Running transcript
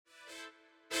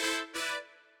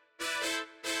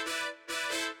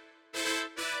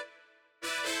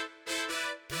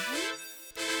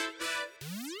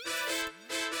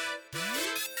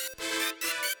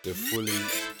The Fully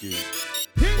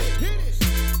Geeked.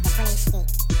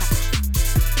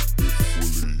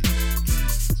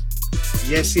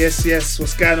 Yes.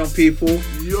 What's going on, people?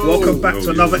 Yo. Welcome back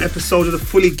to another episode of the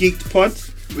Fully Geeked Pod.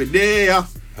 We're there.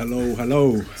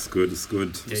 Hello. It's good. What's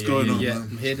going on, man?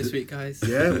 I'm here this week, guys.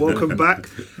 Yeah, welcome back.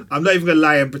 I'm not even gonna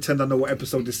lie and pretend I know what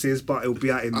episode this is, but it'll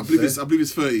be out in. I believe it's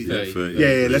 30.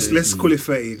 Yeah. Let's call it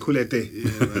 30. Call it a day.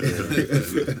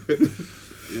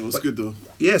 Yeah, what's good though?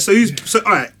 Yeah. So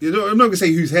all right. You know, I'm not gonna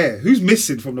say who's here. Who's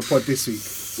missing from the pod this week?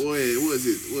 Boy, what is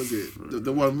it?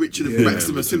 The one Richard and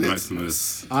Maximus, isn't it?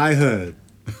 Maximus. I heard,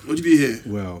 What did you hear?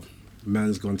 well,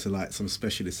 man's gone to like some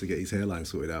specialist to get his hairline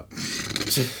sorted out.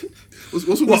 What's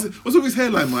wrong with his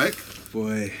hairline, Mike?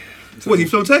 Boy. What? You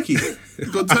from Turkey? He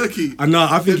got turkey. I know,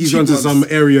 I think Them he's cheap gone to ones. some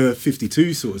Area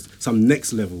 52 sort of, some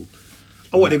next level.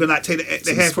 Oh, what? They're gonna like take the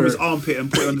Some hair from his spirit. armpit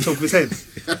and put it on the top of his head.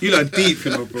 You like deep,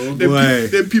 you know, bro. Boy.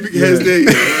 Them pubic hairs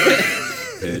there.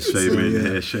 Hair shaming, yeah.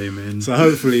 hair shaming. So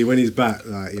hopefully when he's back,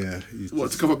 like, yeah. He's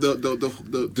What, to cover up the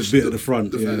bit at the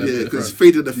front, yeah. Yeah, because it's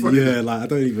faded at the front. yeah, like, I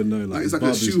don't even know. Like, It's his like a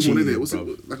barber's shoehorn, cheating, isn't it? What's bruv.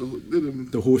 it? Like a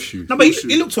The horseshoe. No, but it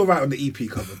looked alright on the EP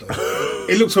cover, though.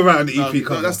 It looked alright on the EP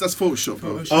cover. that's Photoshop,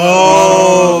 bro.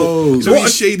 Oh, So he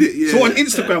shade it, yeah. So on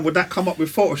Instagram, would that come up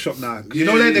with Photoshop now? You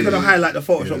know they're going to highlight the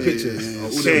Photoshop pictures. Yeah.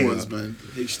 All Okay. them ones, man.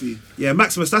 HD. Yeah,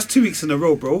 Maximus, that's 2 weeks in a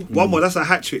row, bro. One more, that's a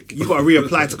hat trick. You got to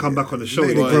reapply to come back on the show. Let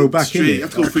it bro. grow back, Straight. innit? You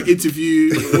have to go for an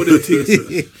interview. All them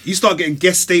things. You start getting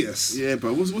guest status. Yeah,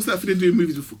 bro. What's that for? They doing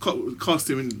movies with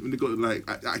casting when they got like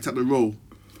act out the role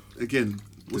again.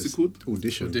 What's it called?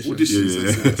 Audition.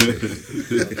 Auditions.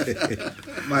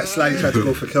 Might slightly try to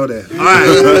go for kill there. All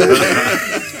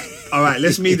right. All right,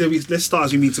 let's start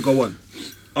as we need to go on.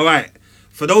 All right.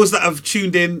 For those that have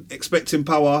tuned in expecting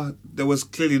power, there was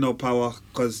clearly no power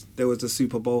because there was the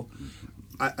Super Bowl.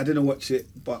 I didn't watch it,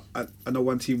 but I know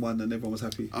one team won and everyone was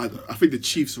happy. I think the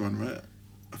Chiefs won, right?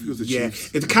 I think it was the Yeah,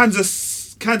 Chiefs.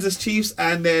 it's Kansas Chiefs,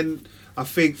 and then I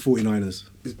think 49ers.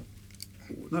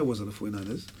 no, it wasn't the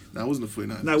 49ers. No, it wasn't the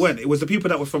 49ers. No, it weren't. It was the people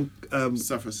that were from San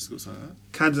Francisco, something like that.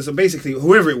 Kansas, and basically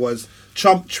whoever it was,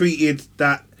 Trump treated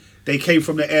that they came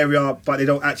from the area, but they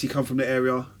don't actually come from the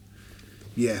area.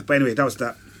 Yeah, but anyway, that was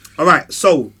that. All right,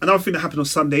 so another thing that happened on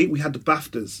Sunday, we had the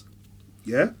BAFTAs.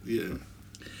 Yeah. Yeah.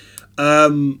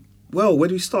 Well, where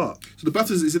do we start? So the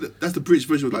BAFTAs that's the British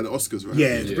version of like the Oscars, right?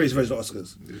 Yeah, the British version of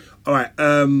Oscars. All right.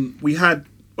 We had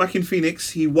Joaquin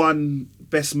Phoenix. He won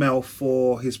Best Male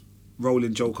for his role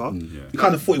in Joker. Yeah. You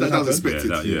kind of thought it would That was happen.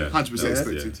 expected. Yeah, 100% yeah.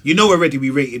 expected. You know already we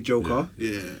rated Joker.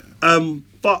 Yeah.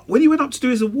 But when he went up to do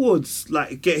his awards,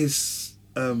 like get his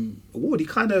award, he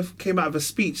kind of came out of a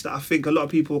speech that I think a lot of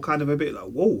people were kind of a bit like,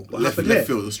 whoa, what Left happened there?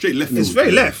 field, straight left field. It's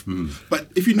very left. But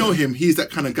if you know him, he's that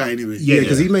kind of guy anyway. Yeah. Yeah,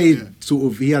 because he made Yeah.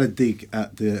 he had a dig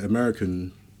at the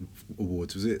American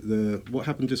awards. Was it what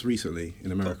happened just recently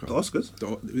in America? The Oscars?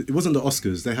 It wasn't the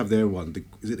Oscars. They have their one.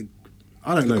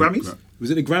 I don't know. Grammys? Was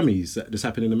it the Grammys that just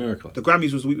happened in America? The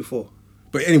Grammys was the week before.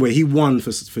 But anyway, he won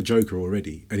for Joker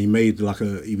already, and he made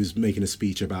he was making a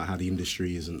speech about how the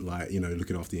industry isn't like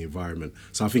looking after the environment.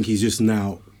 So I think he's just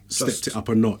now stepped it up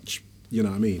a notch. You know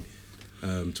what I mean?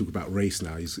 Talk about race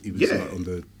now. He was like on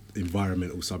the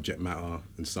environmental subject matter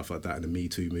and stuff like that, and the Me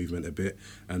Too movement a bit,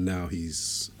 and now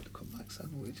he's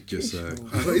just.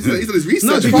 He's done his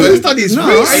research. No, bro. bro, he's done his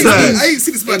research. I ain't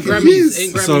seen this back in Grammys, years.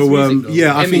 ain't Grammys So music, though.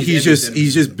 yeah, I think Emmys, he's just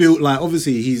Emmys. built like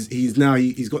obviously he's now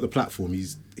he's got the platform.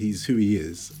 He's who he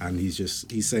is, and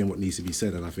he's saying what needs to be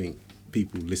said, and I think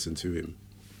people listen to him,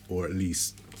 or at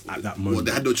least at that moment. Well,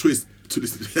 they had no choice to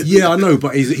listen. Yeah, I know,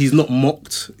 but he's not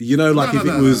mocked. Like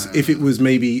No, if it was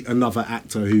maybe another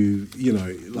actor who you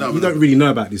don't really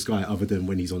know about this guy other than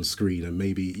when he's on screen, and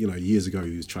maybe years ago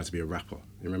he was trying to be a rapper.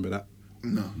 You remember that?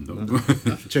 No.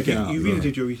 Check it out. You really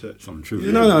did your research. Some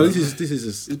trivia. No, this is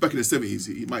just It's back in the 70s.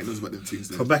 He might know about them things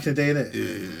then. From back in the day,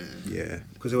 innit? Yeah. yeah.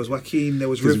 Because there was Joaquin, there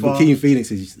was Because River. Joaquin Phoenix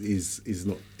is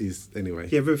not anyway.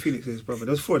 Yeah, River Phoenix is his brother.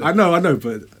 There was four of them. I know,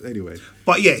 but anyway.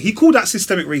 But yeah, he called that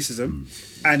systemic racism,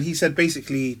 and he said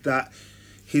basically that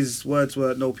his words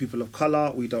were "no people of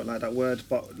color." We don't like that word,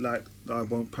 but like I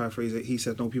won't paraphrase it. He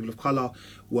said no people of color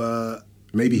were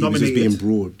Maybe he was just being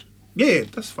broad. Yeah,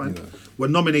 that's fine. Yeah. Were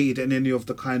nominated in any of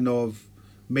the kind of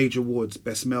major awards,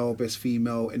 best male, best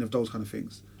female, any of those kind of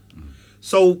things.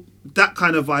 So that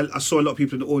kind of I saw a lot of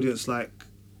people in the audience like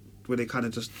where they kind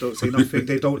of just don't say nothing,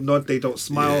 they don't nod, they don't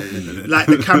smile. Like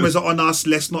the cameras are on us.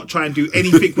 Let's not try and do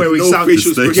anything where we No sound.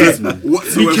 facial expression Yeah.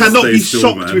 whatsoever. We cannot Stay be still,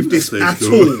 shocked man. with this Stay at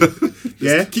still. all.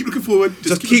 Yeah, Keep looking forward.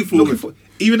 just keep looking for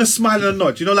even a smile and a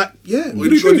nod. Like yeah, What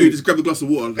are you going to do? Just grab a glass of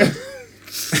water.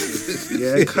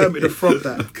 yeah, Kermit the Frog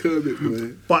that. Kermit,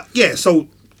 boy. But yeah, so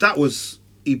that was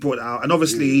he brought it out, and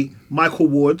obviously Michael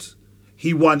Ward,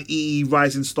 he won EE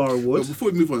Rising Star Award. But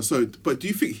before we move on, but do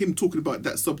you think him talking about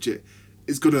that subject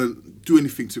is gonna do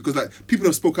anything to? Because like people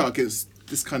have spoke out against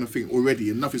this kind of thing already,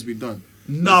 and nothing's been done.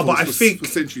 No, but I for think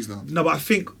centuries now. No, but I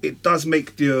think it does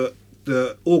make the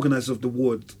organisers of the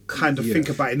award kind of think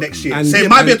about it next year. And So it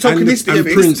might be a tokenistic and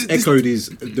thing. Prince echoed his.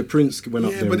 The Prince went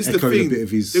up Yeah, there but and this is the echoed a thing. bit of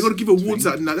his. They're gonna give awards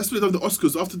out now. That's what they've done with the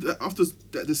Oscars. After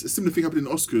this similar thing happened in the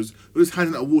Oscars, we're just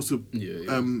handing out awards to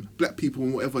black people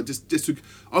and whatever. Just to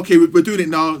we're doing it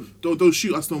now. Don't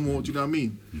shoot us no more. Do you know what I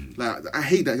mean? Like I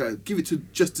hate that. Like, give it to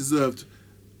just deserved.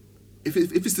 If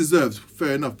it's deserved,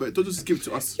 fair enough. But don't just give it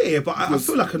to us. Yeah, but I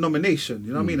feel like a nomination.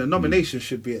 You know what I mean? A nomination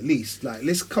should be at least like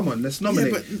let's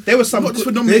nominate. but There was some. not just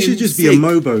for There nominating should just be a sake.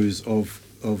 Mobos of.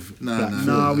 black film.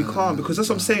 Nah, we can't because that's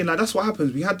what I'm saying. Like that's what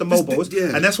happens. We had the This- Mobos,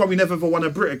 yeah. and that's why we never ever won a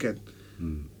Brit again. Do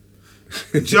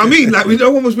you know what I mean? Like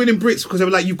no one was winning Brits because they were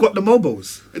like, "You've got the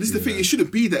Mobos." And this is the thing. It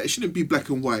shouldn't be that. It shouldn't be black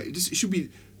and white. It should be.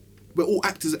 We're all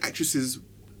actors and actresses.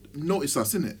 Notice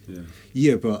us, innit?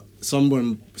 Yeah, but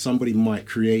somebody might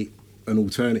create an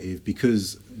alternative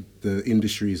because the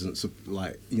industry isn't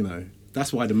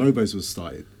that's why the Mobos was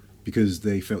started, because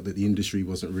they felt that the industry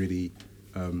wasn't really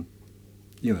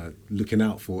looking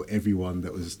out for everyone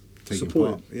that was taking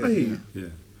part. Support. Hey. Yeah.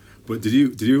 But did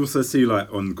you also see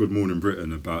like on Good Morning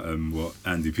Britain about what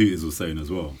Andy Peters was saying as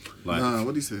well? Like Nah,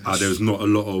 what did he say? how there's not a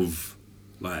lot of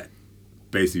like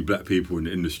basically black people in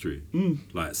the industry.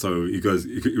 Like so he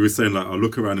was saying like I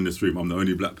look around in this room, I'm the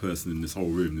only black person in this whole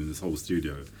room, in this whole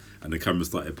studio, and the camera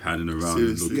started panning around.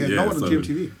 Seriously? Yeah, no one on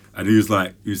GMTV. And he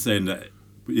was saying that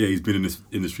he's been in this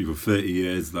industry for 30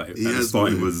 years. Like at the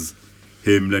start it was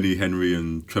him, Lenny Henry,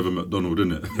 and Trevor McDonald,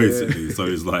 isn't it? Basically, so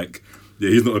it's like. Yeah,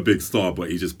 he's not a big star,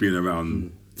 but he's just been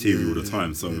around TV all the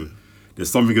time. So there's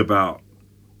something about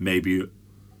maybe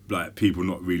like people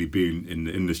not really being in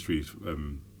the industry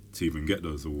to even get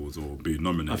those awards or being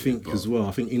nominated. I think as well.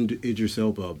 I think Idris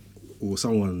Elba or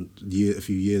someone a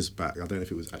few years back. I don't know if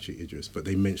it was actually Idris, but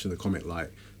they mentioned a comment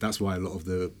like that's why a lot of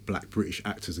the black British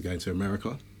actors are going to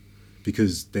America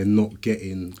because they're not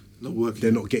getting.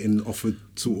 They're not getting offered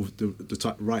sort of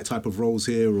the right type of roles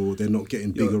here, or they're not getting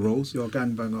bigger roles. You're a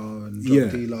gangbanger and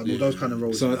drug dealer and all those kind of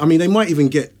roles. So I mean, they might even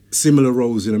get similar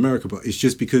roles in America, but it's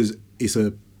just because it's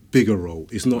a bigger role.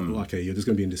 It's not like you're just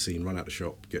going to be in the scene, run out the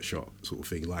shop, get shot, sort of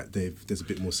thing. Like there's a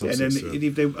bit more substance. And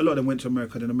then a lot of them went to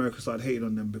America, then America started hating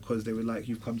on them because they were like,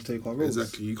 "You've come to take our roles."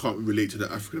 Exactly. You can't relate to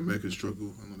the African American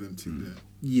struggle and all them things there.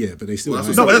 Yeah, but they still. Well,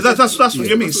 No, but that's what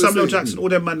you mean. That's what Samuel they're saying. Jackson, all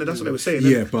them man, that's what they were saying.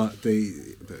 Yeah, but they.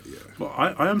 But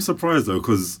I am surprised though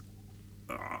because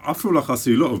I feel like I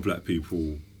see a lot of black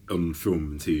people on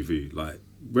film and TV, like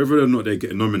whether or not they're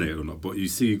getting nominated or not. But you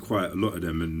see quite a lot of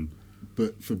them, and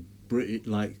But for British,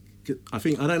 like I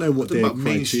don't know what I'm their talking about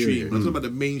mainstream. criteria. I'm talking about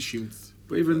the mainstream.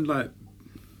 but even like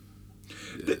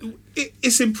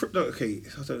It's improved. Okay,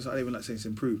 I don't even like saying it's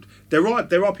improved. There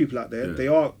are people out there. Yeah. They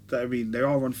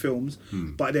are on films,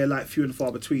 but they're like few and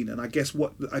far between. And I guess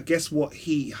what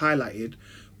he highlighted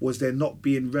was they're not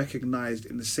being recognised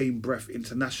in the same breath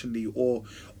internationally or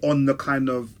on the kind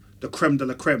of the creme de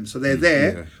la creme. So they're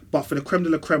there, but for the creme de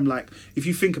la creme, like if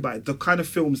you think about it, the kind of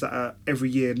films that are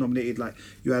every year nominated, like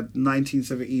you had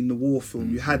 1917, the war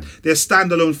film. They're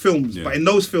standalone films, but in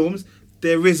those films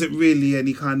there isn't really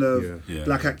any kind of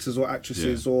black actors or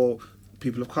actresses or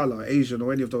people of colour, Asian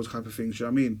or any of those type of things. You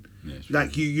know what I mean? Yeah,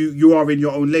 like you are in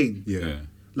your own lane. yeah.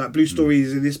 Like Blue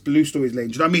Stories in this Blue Stories lane.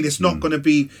 Do you know what I mean? It's not going to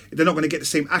be. They're not going to get the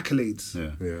same accolades.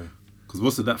 Yeah.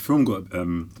 Because that film got?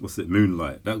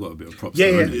 Moonlight. That got a bit of props.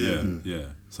 Yeah. Yeah.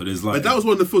 So there's like. But that was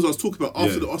one of the films I was talking about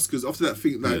after the Oscars, after that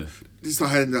thing. Like this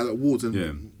started handing out awards,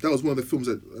 and that was one of the films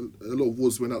that a lot of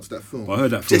awards went out to that film. I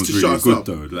heard that film was really good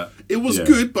though. Like, it was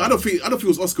good, but I don't think it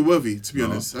was Oscar worthy. To be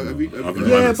honest, I haven't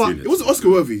but seen it wasn't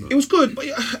Oscar worthy. It was good, but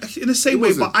in the same way.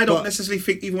 wasn't, But I don't necessarily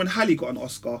think even when Halle got an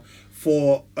Oscar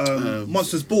for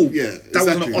Monsters Ball, that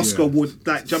wasn't an Oscar award.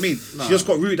 Like, do you know what I mean? She just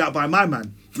got rooted out by my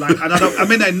man. Like, and I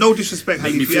mean that no disrespect,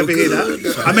 Halle, if you ever hear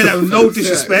that. I mean that with no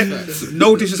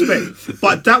disrespect,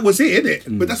 but that was it,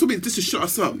 innit? But that's what I mean. Just to shut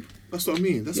us up. That's what I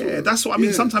mean. That's what I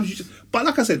mean. Sometimes you just. But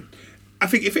like I said, I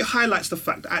think if it highlights the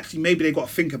fact that actually maybe they got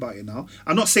to think about it now.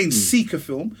 I'm not saying seek a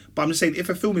film, but I'm just saying if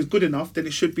a film is good enough, then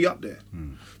it should be up there.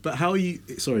 But how are you?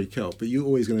 Sorry, Kel, but you're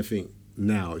always going to think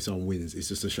now if someone wins, it's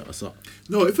just to shut us up.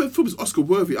 No, if a film is Oscar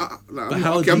worthy, I'm not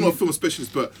a film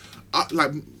specialist, but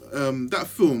that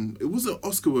film, it wasn't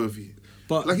Oscar worthy.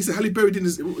 But like you said, Halle Berry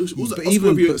didn't. It wasn't Oscar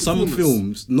worthy. But some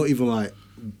films, not even like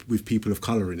with people of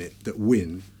colour in it, that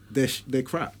win, they're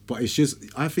crap. But it's just,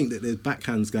 I think that there's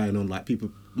backhands going on, like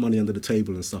people money under the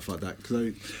table and stuff like that.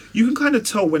 So You can kind of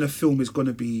tell when a film is going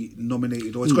to be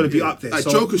nominated or it's going to be up there. Like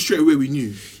So Joker, straight away we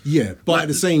knew. yeah, but at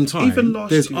the same time, even last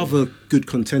there's year- other good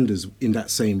contenders in that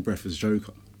same breath as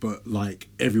Joker. But like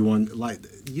everyone, like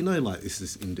like it's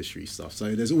this industry stuff.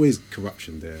 So there's always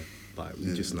corruption there. Like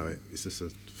we just know it. It's just a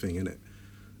thing, innit?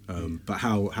 But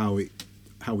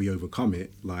how we overcome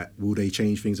it? Like, will they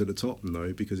change things at the top?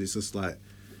 No, because it's just like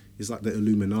it's like the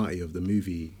Illuminati of the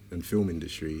movie and film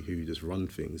industry who just run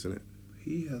things, isn't it?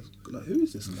 he has, like, who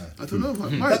is this guy? I don't know.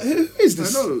 Who is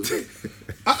this? I know.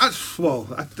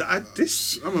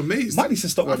 This I'm amazed. might need to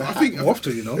stop wearing I that think- hat more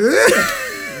often, you know.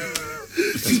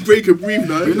 Just break and breathe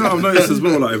now. You know, I've noticed as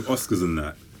well, like with Oscars and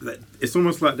that, it's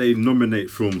almost like they nominate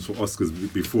films for Oscars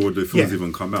before the films Yeah.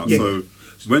 even come out. Yeah. So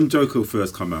when Joker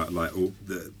first come out, like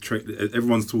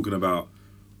everyone's talking about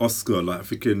Oscar, like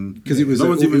thinking Because it was no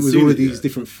one's even seen all it of these yet.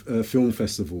 different film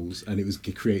festivals, and it was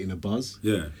creating a buzz.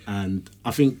 Yeah. And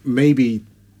I think maybe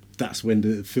that's when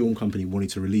the film company wanted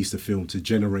to release the film to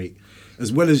generate,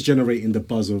 as well as generating the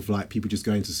buzz of like people just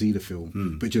going to see the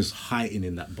film, but just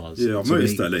heightening that buzz. Yeah, I've to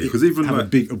noticed make that lately, it 'cause even have a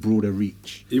like- a broader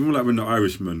reach. Even like when The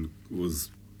Irishman was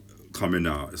coming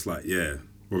out, it's like, yeah,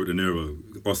 Robert De Niro,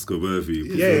 Oscar worthy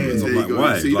performance. there I'm you like, go.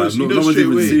 why? So you like, know no one's straight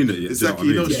even away. seen it yet. Exactly, Do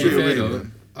you know know what I straight mean? away. Fair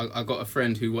man. though, I got a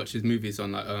friend who watches movies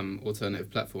on like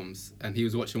alternative platforms, and he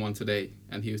was watching one today,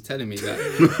 and he was telling me that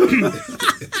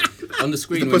on the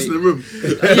screen. The person in the room.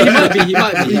 He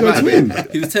might be. got twin.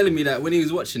 He was telling me that when he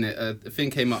was watching it, a thing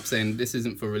came up saying this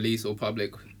isn't for release or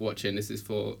public watching. This is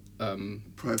for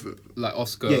Private. like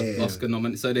Oscar Yeah. Oscar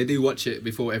nominee. So they do watch it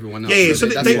before everyone else. Yeah, so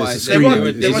that's they why it's a they screener. know-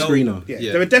 It's they a know- screener. Yeah,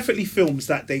 Yeah. there are definitely films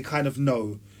that they kind of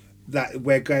know that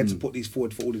we're going to put these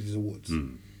forward for all of these awards.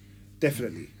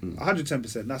 Definitely,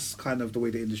 110%. That's kind of the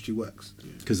way the industry works.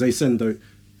 Because they send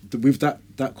with that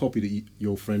copy that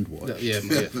your friend watched.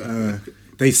 Yeah,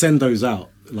 They send those out,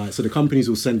 like, so the companies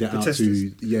will send it The out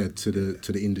testers. to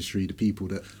the industry, the people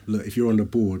that look. If you're on the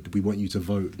board, we want you to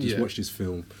vote. Just Yeah. watch this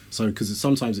film. So because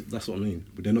sometimes that's what I mean.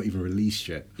 But they're not even released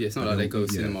yet. yeah. It's not And like they go they'll-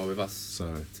 cinema with us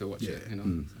So- to watch it. You know.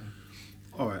 So.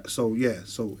 All right, so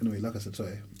anyway, like I said,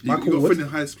 sorry, You Michael got a Wood. friend in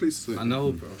the highest place. So. I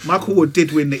know, bro. Michael Wood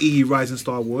did win the EU Rising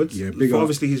Star Awards. Yeah, big for up.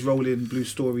 obviously his role in Blue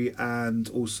Story and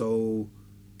also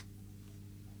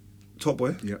Top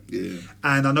Boy. Yeah. Yeah.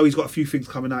 And I know he's got a few things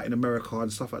coming out in America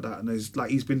and stuff like that. And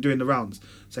he's been doing the rounds.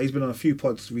 So he's been on a few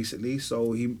pods recently.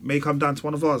 So he may come down to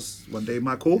one of ours one day,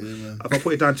 Michael. man. If I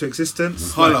put it down to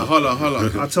existence. Holla, holla,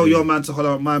 holla. I'll tell your man to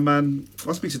holler at my man.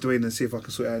 I'll speak to Dwayne and see if I can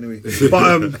sort it out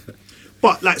anyway.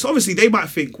 But like, so obviously they might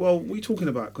think, well, what are you talking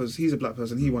about? Because he's a black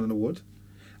person, he won an award.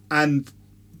 And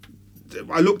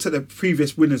I looked at the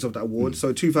previous winners of that award.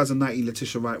 So 2019,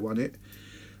 Letitia Wright won it.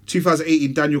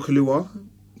 2018, Daniel Kaluuya.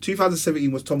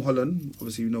 2017 was Tom Holland.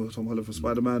 Obviously, you know Tom Holland from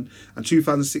Spider-Man. And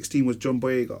 2016 was John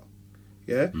Boyega.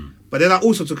 Yeah? But then I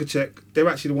also took a check. They're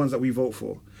actually the ones that we vote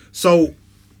for. So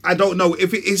I don't know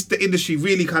if it is the industry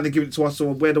really kind of giving it to us,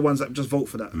 or we're the ones that just vote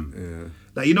for that. Yeah.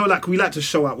 Like, you know, like we like to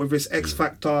show out, whether it's X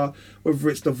Factor, whether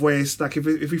it's The Voice. Like if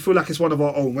we feel like it's one of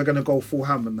our own, we're gonna go full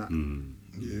ham and that.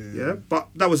 Yeah. But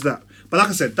that was that. But like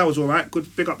I said, that was all right.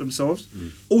 Good, big up themselves.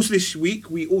 Also this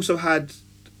week we also had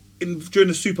during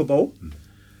the Super Bowl,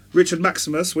 Richard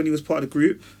Maximus, when he was part of the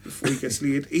group before he gets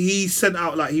lead, he sent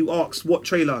out like he asked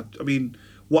what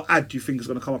ad do you think is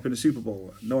going to come up in the Super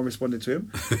Bowl? No one responded to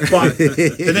him. But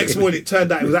the next morning it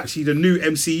turned out it was actually the new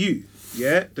MCU.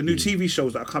 Yeah, the new TV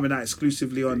shows that are coming out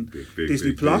exclusively on Big, Disney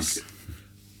big, Plus. big.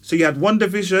 So you had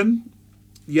WandaVision,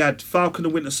 you had Falcon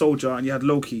and Winter Soldier, and you had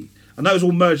Loki. And that was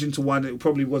all merged into one. It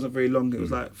probably wasn't very long. It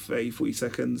was like 30, 40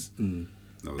 seconds.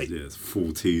 That was, it's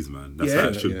full tease, man. That's Yeah. how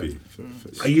it should be.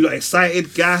 Are you like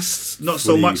excited, gassed? Not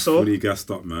so much so. Fully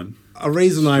gassed up, man. I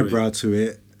raise an Straight. eyebrow to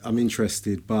it. I'm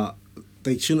interested, but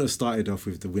they shouldn't have started off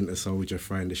with the Winter Soldier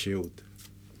throwing the shield.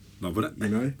 No, but You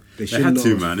know, they shouldn't had to,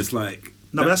 have. man. It's like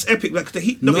No, but that's epic. Like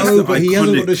No, it's, but he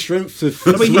hasn't iconic. got the strength to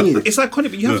no, but swing it. it's iconic.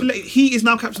 But you have to let. He is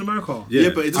now Captain America. yeah,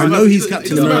 But it I doesn't know matter. he's It Captain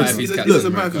doesn't America. matter. He's It Captain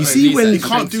doesn't America. matter. You see when- He He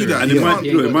can't do that. And He it might, can't.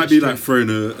 look, it might be like throwing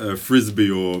a frisbee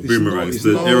or boomerang. not, It's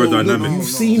the not. aerodynamics. You've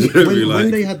seen it It'd when, be like-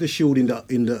 when they had the shield in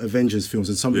the Avengers films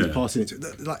and somebody's Yeah. passing it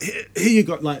to like here you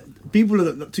got like people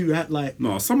that two had like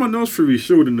No, someone else threw his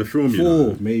shield in the film. You know?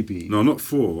 4 maybe. No, not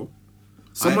 4.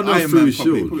 Someone Iron else threw Man his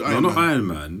probably, shield. probably No, Iron not Man. Iron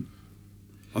Man.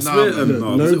 I swear,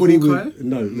 Nobody was it Hawkeye? would.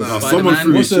 No, Nah, no. someone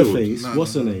threw What's his her shield. face?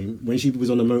 What's her name? When she was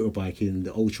on the motorbike in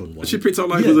the Ultron one. She picked up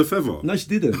like it was a feather. No, she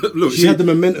didn't. Look, she had the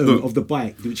momentum look. of the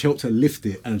bike, which helped her lift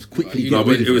it and quickly you get No,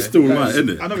 but rid it of was it. still right, isn't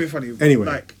it? I know it's funny. Anyway,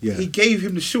 like yeah. he gave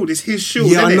him the shield. It's his shield.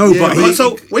 Yeah, I innit? know, but he-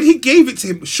 so when he gave it to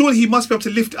him, surely he must be able to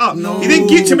lift it up. No. He didn't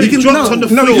get to him and He it can- dropped no, on the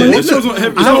no, floor. he can It shows what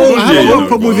heavy- I have no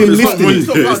problem with him It's not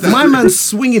lifting money. it. My man's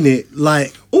swinging it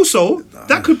like. Also,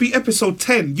 that could be episode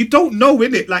 10. You don't know,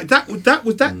 innit? Like that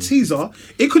was that teaser.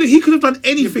 He could have done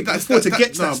anything before to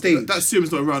get to that stage. That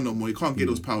serum's not around no more. You can't get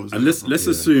those powers. And let's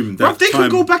assume that Bruv, they time.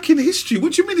 could go back in history.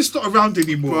 What do you mean it's not around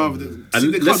anymore?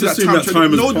 And let's assume that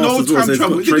time has no passed as well, time so it's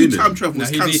travel. got If they do training. time travel, Now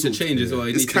it's he needs to cancelled. change as well. He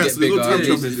It's needs to get cancelled. There's bigger. no time Yeah,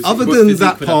 travel. he's- Other he's than physically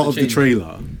that put part up of the change.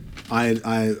 trailer, I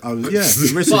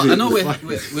the rest But of it. I know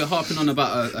we're harping on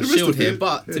about a rest shield of here, it,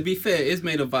 but to be fair, it is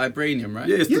made of vibranium, right?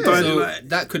 Yeah, it's the Yeah. dynamite. So like-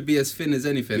 that could be as thin as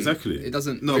anything. Exactly. It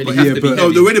doesn't No, really but have yeah, to be but- No,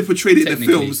 heavy, the way they portrayed it in the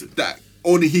technically. films, that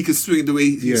only he can swing it the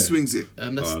way he Yeah. swings it.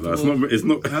 That's Oh, Thor. no, it's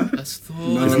not. That's Thor.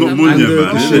 It's not And Munya, the man.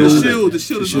 Oh, is it? the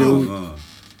shield as shield. well.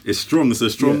 It's strong. It's a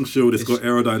strong shield. It's got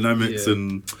aerodynamics yeah.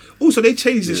 and Also, they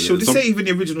changed the Yeah, shield. This some- ain't even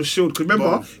the original shield. Because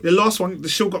remember, But- the last one, the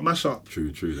shield got mashed up.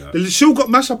 true that. The shield got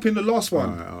mashed up in the last one.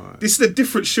 Alright. This is a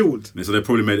different shield. Yeah, so they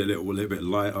probably made it a little bit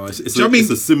lighter. It's, Do you know what I mean? it's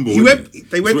a symbol. He innit? went, they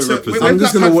It's went what to. it represents. Where's I'm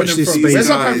just Black gonna Panther watch them this from? space. Where's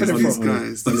Black Guys, Panther them these from?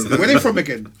 guys. Where they from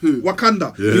again?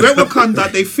 Wakanda. He went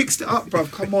Wakanda. They fixed it up,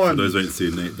 bruv. Come on. Those who ain't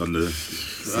seen Nate done the.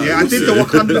 Yeah, I did the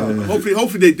Wakanda.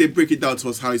 Hopefully they break it down to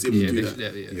us how he's able Yeah, to do they-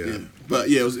 that. yeah. Yeah. But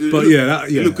yeah, it But looked- yeah,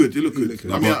 that- yeah. it looked good. It looked good. looked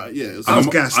good. I mean, yeah. It was- I was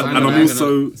I'm- gassed. and I'm I'm gonna-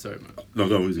 also. Sorry, man. No,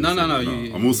 go on. what was you No, gonna no, say? no,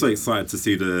 you- I'm also excited to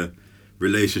see the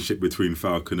relationship between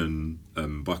Falcon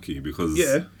and Bucky because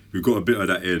Yeah. we've got a bit of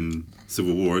that in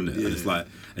Civil War, isn't it? And it's like,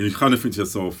 and you kind of think to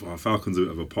yourself, oh, Falcon's a bit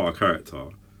of a par character,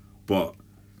 but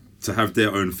to have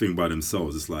their own thing by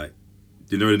themselves, it's like,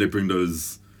 you know, when they bring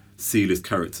those C-list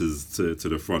characters to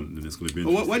the front, and it's going to be.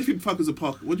 But why do you think Falcon's a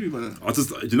park? What do you mean by that? I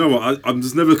just, you know what? I'm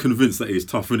just never convinced that he's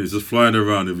tough, and he's just flying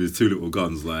around with his two little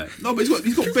guns, like. No, but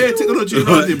he's got bare technology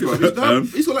around him, bro.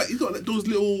 He's got like those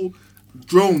little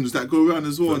drones that go around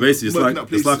as well. But basically, working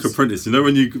out it's like places. Apprentice. You know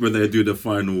when they do the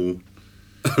final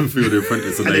Field of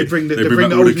Apprentice and, And they bring bring the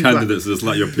back all the OG back. candidates. It's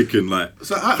like you're picking like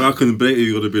So I- Falcon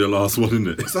Beatty got to be the last one, isn't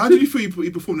it? So how did you feel he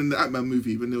performed in the Ant-Man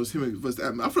movie when there was him versus the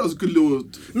Ant-Man? I thought it was a good little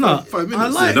No, 5 minutes. I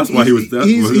like- Yeah, that's why he was. That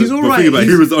He's was, all but right. think about it,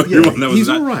 he was the only Yeah, one that was he's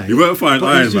like, all right. You won't find But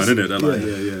Iron it's Man, just- innit? They're like,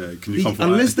 yeah. yeah. Can you come for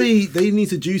Unless Iron? they need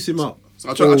to juice him up. So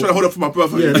I try to hold up for my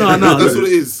brother. Yeah, no, That's what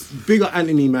it is. Big up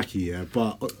Anthony Mackie, yeah,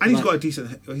 but And he's like, got a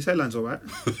decent. His headline's all right.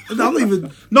 I'm not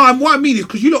even. No, what I mean is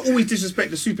because you don't always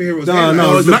disrespect the superheroes. No, headline.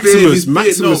 no, it's the Maximus- beard, his beard,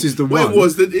 Maximus is the what one. It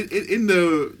was that in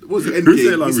the what was it Who's the Endgame?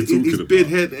 headline we're talking His about? beard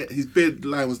head, his beard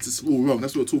line was just all wrong.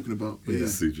 That's what we're talking about. But yeah,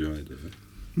 CGI.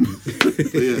 there.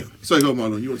 but yeah. Sorry, go on,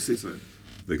 Marlon. You want to say something?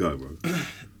 The guy, bro.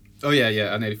 Oh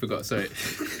yeah, I nearly forgot. Sorry.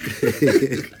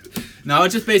 No, I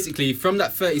just basically from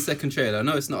that 30-second trailer. I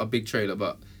know it's not a big trailer,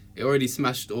 but it already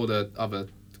smashed all the other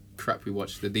crap we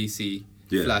watched. The DC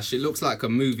Yeah. Flash. It looks like a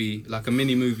movie, like a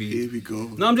mini movie. Here we go.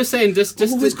 No, I'm just saying, just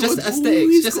aesthetics, just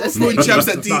aesthetics. Jabs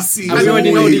at DC. And we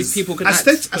already know always. these people can act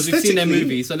because we've seen their Aesthetically-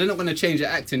 movies, so they're not going to change their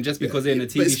acting just because they're in a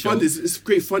But TV it's show. fun. It's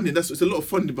great funding. It's a lot of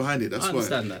funding behind it. That's I why.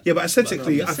 understand that. Yeah, but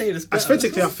aesthetically, But I'm just saying it's better.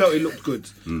 aesthetically, I felt it looked good.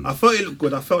 I felt it looked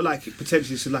good. I felt like it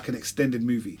potentially is like an extended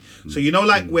movie. So you know,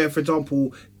 like where, for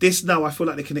example, this now I feel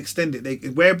like they can extend it. They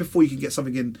where before you can get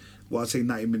something in, well, I'd say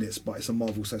 90 minutes, but it's a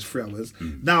Marvel, so it's 3 hours.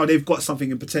 Now they've got something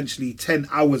in potentially 10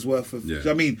 hours worth of. Yeah. Do you know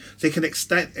what I mean? So they can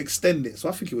extend it. So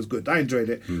I think it was good. I enjoyed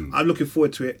it. I'm looking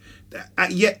forward to it.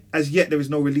 As yet, there is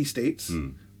no release dates.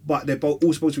 But they're both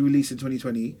all supposed to be released in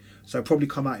 2020, so it'll probably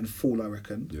come out in fall, I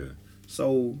reckon. Yeah.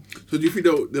 So So do you think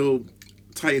they'll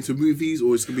tie it into movies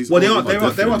or it's gonna be? well, they are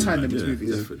definitely, tying them man. into Yeah,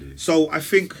 movies. definitely. So I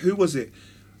think who was it?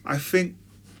 I think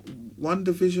One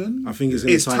Division. I think it's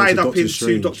gonna is tie tied into up Doctor into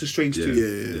Strange. Doctor Strange Yeah. too.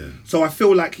 Yeah. So I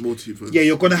feel like Multiverse. yeah,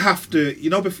 you're gonna have to. You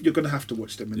know, you're gonna have to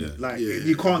watch them. Yeah. innit? Like Yeah.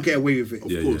 you can't get away with it.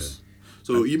 Of Yeah, course.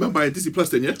 So you might buy Disney Plus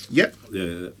then, yeah? Yep.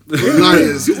 Yeah.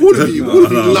 Liars, all of you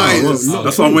liars.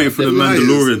 That's why I'm waiting for the Liars.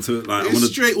 Mandalorian to like. I It's want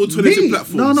to. straight alternative Me?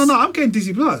 platforms. No. I'm getting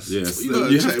Disney Plus. Yes, You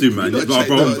gotta you have check- to, man. you gotta Bro, check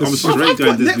I'm those. straight I've going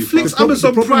got Disney Netflix, Plus.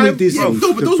 Amazon the problem Prime. with Disney, No, but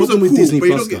the those problem are with cool, Disney but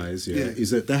you Plus don't get- guys, yeah. is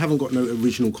that they haven't got no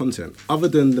original content other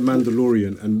than the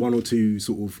Mandalorian and one or two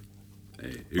sort of.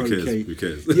 Hey, who cares? Okay. Who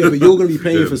cares? Yeah, but you're going to be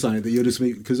paying Yeah. for something that you're just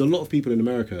because a lot of people in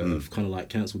America have kind of like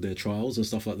cancelled their trials and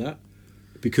stuff like that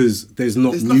because there's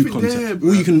not There's new nothing content. there,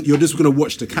 All you're just going to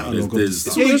watch the there's- catalog of the there's-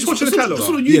 stuff. Yeah, you're just watching the It's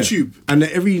catalogue. on Yeah. YouTube. And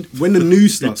when the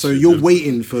news starts, so you're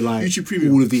waiting for like YouTube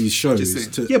Premium. all of these shows Just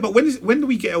saying. to. Yeah, but when do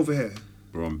we get over here?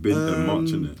 Bro, I'm big in March,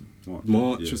 innit?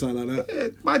 March Yeah. or something like that. Yeah,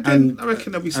 by then, And- I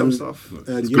reckon there'll be some and- stuff.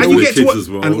 And It's you good And for you the get to kids what- as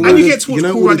well. and and all you the- get to watch you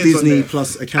know Cool all the Runnings on Disney there.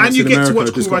 Plus accounts And you in get to America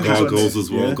watch just Cool got Runnings on Gargoyles there. as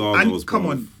well. Yeah. Gargoyles, And come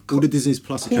bro. on, all the Disney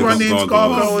Plus Cool accounts. Runnings,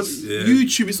 Gargoyles. Gargoyles. Yeah.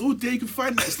 YouTube, it's all there. You can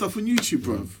find that stuff on YouTube,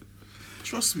 bruv.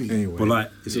 Trust me. Anyway, But like,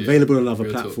 it's available on other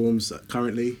real talk. platforms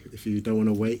currently. If you don't want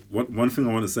to wait, one thing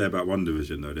I want to say about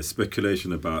WandaVision though, there's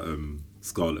speculation about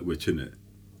Scarlet Witch in it,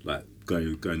 like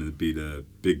going to be the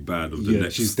big bad of the yeah,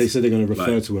 next. they said they're going to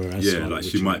refer like, to her as yeah, Scarlet like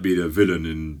Witch, she might be the villain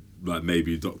in like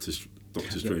maybe Doctor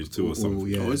Strange 2 or something.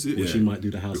 yeah, Oh, is it? or she Yeah. might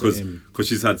do the House Because of M.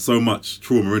 she's had so much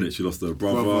trauma in it. She lost her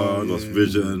brother, lost yeah.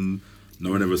 Vision.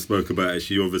 No one ever spoke about it.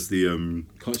 She obviously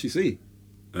Can't she see?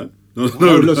 huh? No,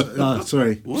 Oh, look,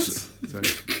 sorry. What? Sorry.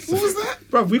 What was that?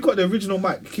 Bruv, we got the original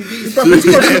mic. Bruv, he's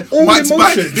got all Mike's the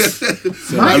back. emotions.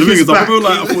 And Mike the thing is is, I back. feel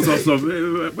like I thought to myself, wait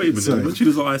a minute, Sorry. when she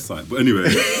lose her eyesight. But anyway,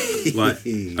 like,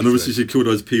 and obviously she killed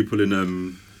those people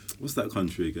in what's that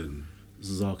country again?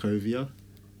 Zarkovia.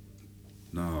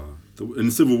 Nah, in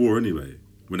the Civil War anyway.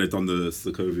 When they done the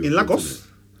Sokovia. In Lagos?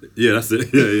 Yeah, that's it.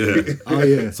 Yeah. Oh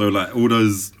yeah. So like all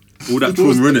that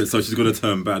trauma in it. So she's gonna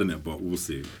turn bad in it, but we'll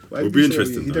see. Why It'll did be you say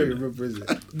interesting. You though, don't innit? remember, is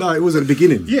it? No, it was at the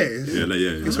beginning. Yeah.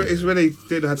 Yeah. It's when they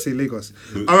didn't know how to say Lagos.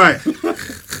 All right.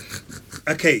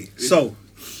 Okay, so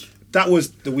that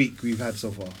was the week we've had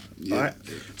so far. All right.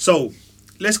 So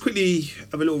let's quickly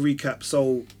have a little recap.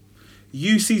 So,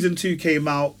 season 2 came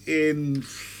out in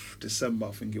December,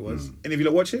 I think it was. Any of you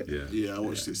lot watch it? Yeah. Yeah, I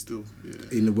watched it still. Yeah.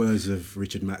 In the words of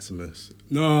Richard Maximus.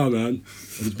 No, man,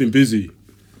 I've been busy.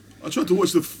 I tried to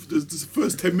watch the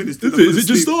first 10 minutes. Is it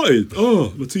just started?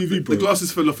 Oh, my TV The broke.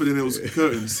 glasses fell off and then there was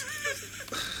curtains.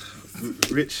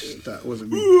 Rich, that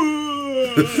wasn't me.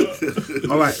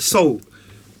 All right, so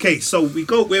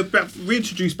we're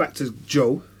reintroduced back to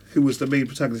Joe, who was the main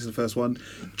protagonist in the first one.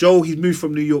 Joe, he's moved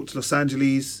from New York to Los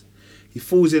Angeles. He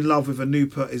falls in love with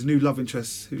his new love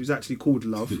interest, who's actually called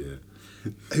Love,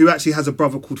 who actually has a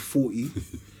brother called 40.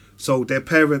 So their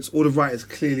parents, all the writers,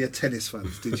 clearly are tennis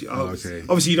fans. Did you? Okay.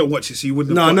 Obviously, you don't watch it, so you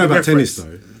wouldn't. No, have I know got the about tennis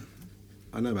reference.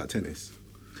 though. I know about tennis.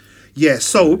 Yeah.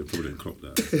 So Probably didn't clock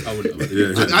that. I wouldn't.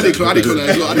 Yeah. I didn't call that as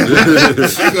well. I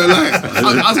ain't gonna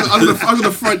lie. I was on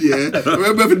the front, yeah. I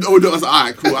remember having old I was like,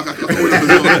 alright, cool. I can hold up as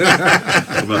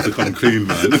well. I'm about to come clean,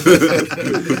 man.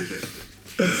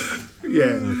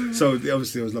 yeah. So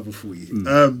obviously, it was level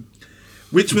 40,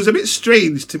 which was a bit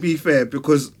strange, to be fair,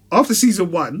 because after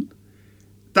season 1.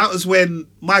 That was when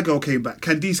my girl came back.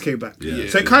 Candice came back. Yeah.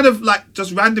 So it kind of like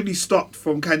just randomly stopped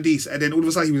from Candice, and then all of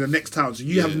a sudden he was in the next town. So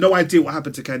you have no idea what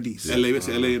happened to Candice. LA, went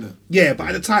to LA, innit? Yeah, but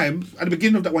at the time, at the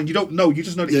beginning of that one, you don't know. You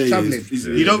just know that he's Yeah, traveling. he's-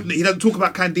 You don't. He doesn't talk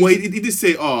about Candice. Well, he did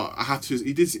say, oh, I had to.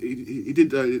 He did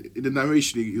in the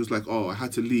narration. He was like, oh, I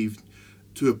had to leave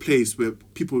to a place where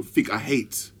people think I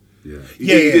hate. Yeah. He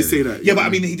did say that. Yeah, but I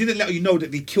mean, he didn't let you know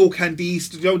that they killed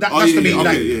Candice. You know, that's yeah, the main. yeah,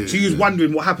 Like, okay, yeah, so you was yeah.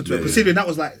 wondering what happened to her, Yeah, considering that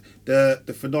was like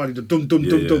the finale, the dum dum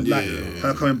dum dum, like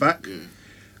her coming back.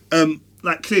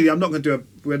 Like clearly, we're not going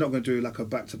to do like a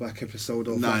back-to-back episode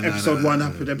of like, episode 1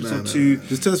 happened, episode 2.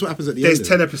 Just tell us what happens at the There's end.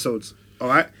 10 episodes. All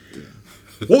right.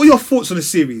 What were your thoughts on the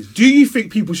series? Do you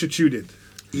think people should tune in?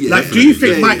 Yeah, Like, do you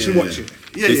think yeah, Mike yeah, should yeah. watch it?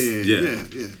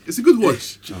 Yeah. It's a good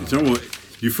watch. Do you know what?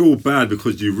 You feel bad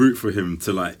because you root for him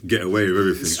to like get away with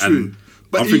everything. It's true. And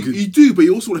But I'm you, thinking, you do, but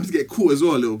you also want him to get caught as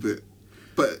well a little bit.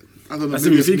 But I don't know. I maybe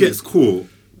think if he it's me. gets caught,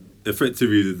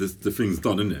 effectively the thing's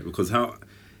done, isn't it? Because how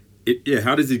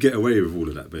does he get away with all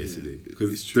of that basically?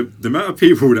 Because the amount of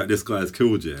people that this guy has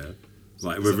killed,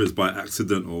 like whether it's by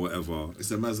accident or whatever,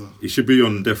 It's a mazza. he should be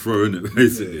on death row, innit?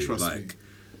 Basically, trust like. me.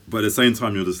 But at the same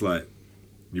time, you're just like,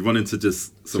 you want him to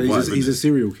just So survive. he's a innit?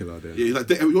 serial killer then. Yeah, like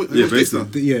Yeah,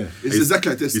 basically. Yeah. It's exactly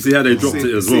like this. You see how they dropped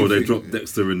it as well? They thing. dropped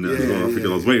Dexter in there as well. I think I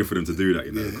was waiting for them to do that,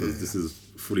 because this is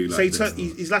fully like. So Dexter.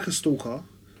 he's like a stalker,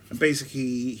 and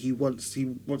basically he wants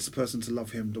the person to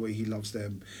love him the way he loves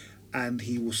them, and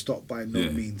he will stop by no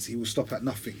means. He will stop at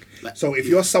nothing. So if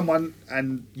you're someone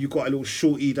and you got a little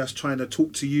shorty that's trying to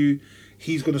talk to you,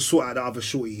 he's gonna sort out the other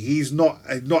shorty. He's not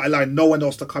allowing no one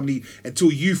else to come in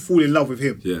until you fall in love with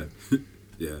him. Yeah,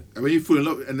 yeah. And when you fall in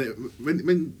love, and then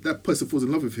when that person falls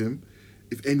in love with him,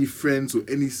 if any friends or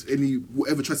any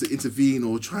whatever tries to intervene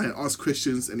or try and ask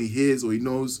questions, and he hears or he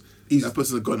knows, that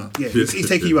person's a goner. Yeah, he's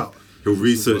taking you out. He'll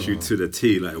research you to the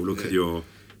T. Like he'll look at your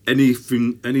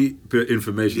anything, any bit of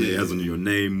information that he has on your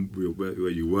name, where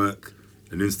you work,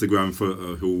 an Instagram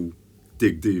photo. He'll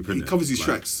dig deep in He it. covers his Like,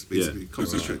 tracks basically. yeah.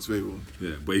 Covers his tracks very well.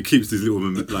 Yeah, but he keeps these little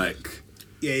like.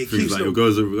 Yeah, he things keeps like them. he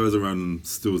goes around and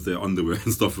steals their underwear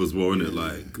and stuff as well, innit?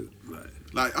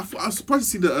 Like I was surprised to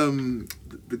see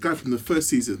the guy from the first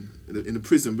season in the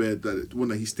prison where the one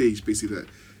that he staged basically that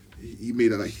he made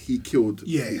that like he killed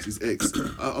Yeah. his ex.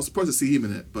 I was surprised to see him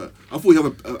in it, but I thought he'd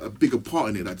have a bigger part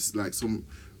in it. Like just like some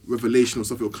revelation or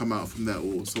something will come out from that,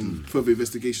 or some further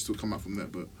investigations will come out from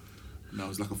that. But no, it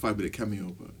was like a 5-minute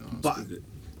cameo. But no, it was But good.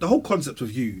 the whole concept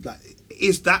of You, like,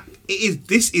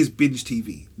 this is binge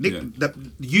TV. Nick, Yeah. that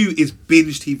You is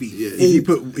binge TV. Yeah.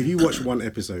 If you watch one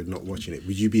episode, not watching it,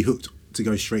 would you be hooked to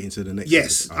go straight into the next?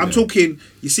 Yes, episode? I'm talking.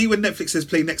 You see, when Netflix says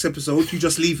play next episode, you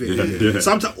just leave it. Yeah.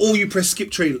 Sometimes all you press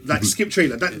skip trailer,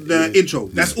 the intro.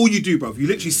 That's all you do, bro. You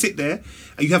literally sit there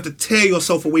and you have to tear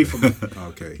yourself away from it.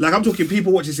 Okay. Like I'm talking,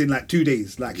 people watch this in like 2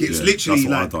 days. Like it's Yeah, literally that's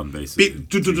what like I've done, basically.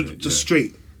 just Yeah.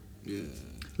 straight. Yeah.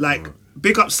 Like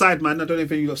big up Sideman. I don't know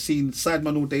if any of you have seen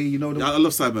Sideman all day. You know, Yeah, I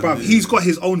love Sideman. Bro, Yeah. he's got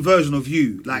his own version of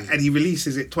You, like, and he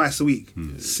releases it twice a week.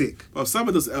 Sick. Oh,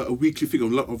 Simon does a weekly thing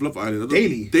of Love Island.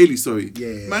 Daily? Sorry.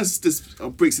 Yeah. Man's just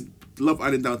breaks Love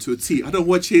Island down to a T. I don't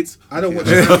watch it. I don't watch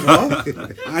it now.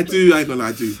 I do. I ain't gonna lie,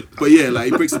 I do. But yeah,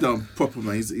 like he breaks it down proper,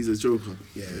 man. He's a joker.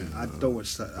 Yeah, I don't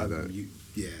watch that. I've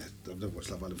never watched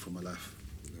Love Island for my life.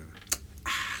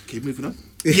 Okay, moving on.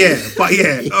 Yeah, but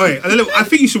yeah, all right. I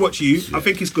think you should watch You. I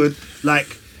think it's good.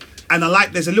 Like, and I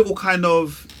like. There's a little kind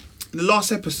of in the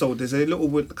last episode. There's a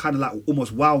little kind of like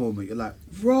almost wow moment. You're like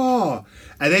raw,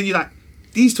 and then you're like,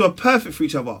 these two are perfect for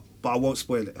each other. But I won't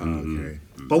spoil it. Okay.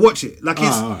 But watch it. Like,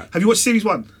 it's. alright. Have you watched series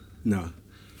 1? No.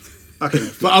 Okay,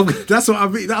 But that's what I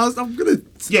mean. I'm gonna.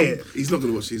 yeah. He's not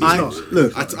gonna watch it. He's I, not.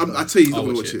 look, I tell you, he's not I'll gonna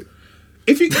watch watch it. it.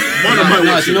 If you,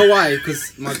 No, do you know why?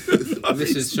 Because my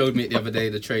missus showed me it the other day,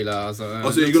 the trailer. I was like, Oh,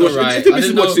 so you're it's gonna watch it? alright. If the I missus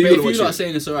didn't know, watched it, but you're if gonna you watch lot it. are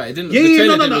saying it's alright, it didn't. yeah, The yeah,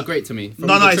 trailer no, didn't look great to me. From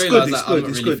no, the it's trailer, good. I was It's like, good. I'm not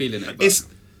It's really good. feeling it. But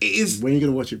It is. when are you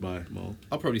gonna watch it by, Mo?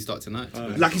 I'll probably start tonight.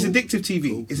 Like it's addictive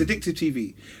TV. It's addictive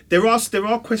TV. There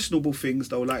are questionable things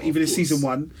though. Like even in course. season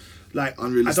 1, like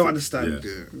Unrealistic. I don't understand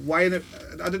Yeah. why.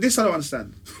 This I don't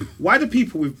understand. Why do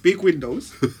people with big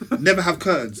windows never have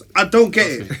curtains? I don't get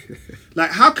it.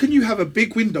 Like how can you have a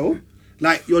big window?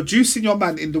 Like you're juicing your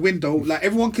man in the window. Like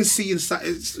everyone can see inside.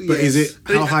 But is it?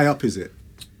 How high up is it?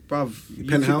 bruv?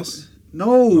 Penthouse?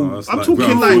 No, it's I'm like talking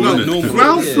ground like floor, isn't it?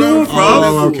 ground Yeah. floor, bruv.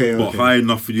 Oh, okay, But okay. high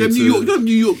enough for you Them to. New York,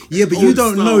 New York. Yeah, but you old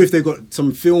don't style. know if they've got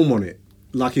some film on it.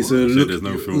 Like it's a So look. there's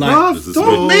no film. Like, There's a Bruv,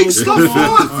 don't spin. make stuff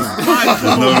up.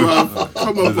 Come on, bruv.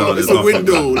 Come on, bruv. It's a There's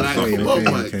window. nothing. Like, Okay, come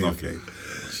on, okay, man. okay.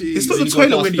 Jeez. It's not the You go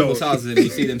toilet past window. people's houses and you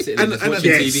see them sitting there just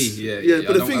watching yes. TV. Yeah,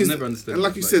 but the thing I've is, never understood. and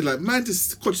like you said, like man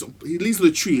just catches, he leans on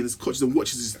the tree and just catches and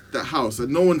watches that house,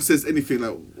 and no one says anything. Like,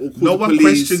 or calls No the one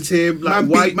police. questions him. Like, man,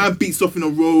 why? man beats off in a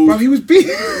road. Bruv, he was beating.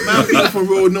 Man beats off on a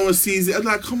road. No one sees it. I'm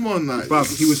like, come on, like.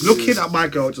 Bruv, he was looking at my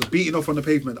girl just beating off on the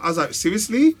pavement. I was like,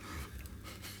 seriously?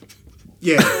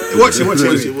 Yeah, watch it. Watch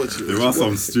it. There are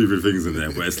some stupid things in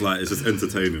there, but it's just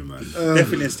entertaining, man.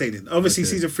 Definitely entertaining. Obviously,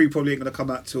 season 3 probably ain't going to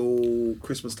come out till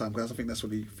Christmas time because I think that's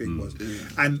what the thing was.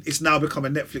 And it's now become a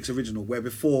Netflix original, where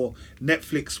before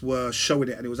Netflix were showing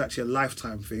it and it was actually a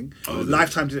Lifetime thing.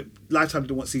 Lifetime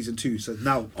didn't want season 2, so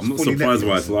now I'm not fully surprised Netflix.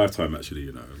 why it's Lifetime, actually,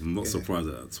 I'm not surprised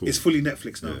at that at all. It's fully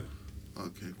Netflix now. Yeah.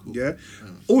 Okay, cool. Yeah.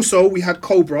 Also, we had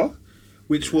Cobra,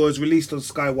 which was released on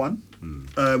Sky One,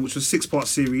 which was a 6-part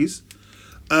series.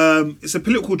 It's a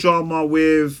political drama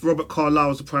with Robert Carlyle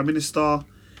as the Prime Minister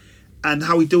and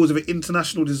how he deals with an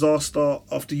international disaster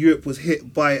after Europe was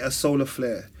hit by a solar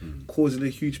flare, causing a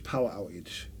huge power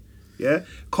outage. Yeah?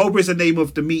 Cobra is the name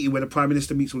of the meeting where the Prime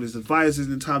Minister meets all his advisors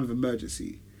in time of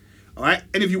emergency. All right?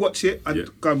 Any of you watch it? Yeah.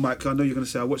 Go on, Mike. I know you're going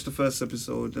to say I watched the first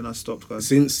episode, then I stopped. Go on.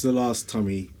 Since the last time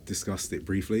we discussed it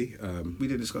briefly, We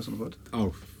didn't discuss on the pod.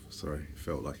 oh, sorry,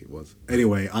 felt like it was.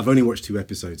 Anyway, I've only watched 2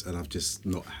 episodes and I've just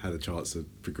not had a chance to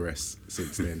progress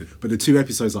since then. But the 2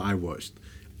 episodes that I watched,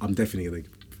 I'm definitely going to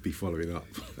be following up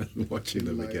and watching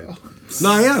them again.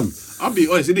 No, I am. I'll be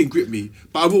honest, it didn't grip me,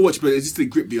 but I will watch. But it just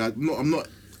didn't grip me. I'm not.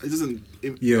 It doesn't.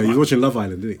 Yeah, you're watching Love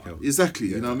Island, didn't you? Exactly.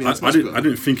 You know what I mean? It's I much didn't. better. I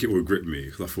didn't think it would grip me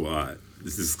because I thought, alright,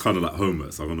 this is kind of like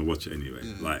homework, so I'm gonna watch it anyway.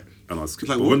 Like, and I was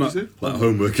Like but what when you I- said? like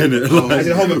homework, innit? As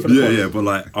in homework for the yeah, pod. yeah. But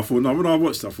like, I thought no. When I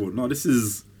watched it, I thought no, this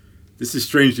is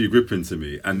strangely gripping to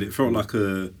me, and it felt like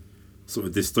a sort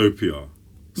of dystopia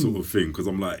sort of thing because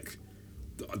I'm like,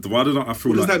 why did I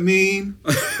feel What does like that mean?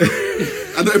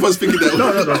 I don't know if I was thinking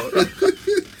that.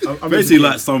 No. I'm basically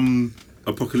like some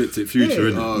apocalyptic future,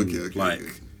 Yeah. innit? Oh, okay, like,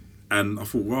 okay. and I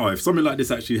thought, wow, if something like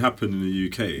this actually happened in the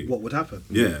UK, what would happen?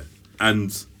 yeah,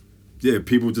 and yeah,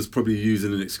 people just probably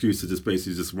using an excuse to just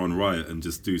basically just run riot and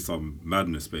just do some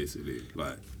madness, basically,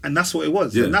 like. And that's what it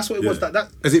was. Yeah, And that's what it was. yeah. That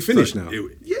Has it finished So now?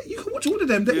 yeah, you can watch all of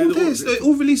them. They're Yeah, all they're there. all- They're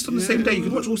all released on the same day. You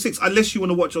can watch all 6, unless you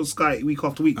want to watch on Sky week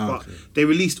after week. But okay. they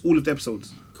released all of the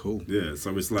episodes. Cool. Yeah,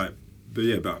 so it's like, but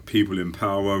yeah, about people in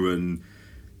power and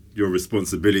your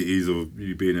responsibilities of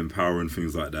you being in power and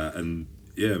things like that. And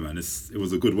yeah, man, it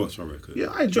was a good watch, I reckon. Yeah,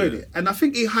 I enjoyed it, and I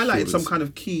think it highlighted some kind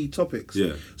of key topics.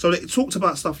 Yeah. So it talked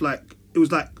about stuff like it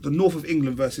was like the north of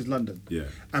England versus London. Yeah.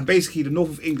 And basically the north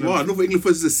of England. Wow, North England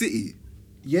versus the city.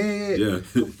 Yeah. Yeah.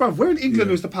 Bruv, where in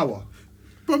England was the power?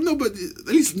 But no, but at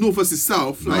least north versus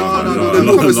south. Like, No. the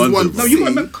north versus London. one. No, you got to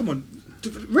remember. Come on. The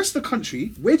rest of the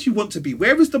country, where do you want to be?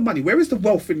 Where is the money? Where is the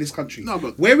wealth in this country? No,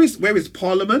 but- where is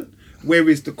Parliament? Where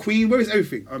is the Queen? Where is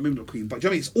everything? I remember the Queen, but do you know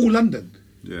what I mean? It's all London.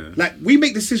 Yeah. Like we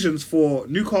make decisions for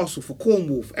Newcastle, for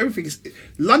Cornwall, for everything.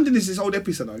 London is this old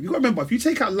epicenter. You got to remember, if you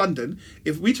take out London,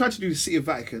 if we tried to do the city of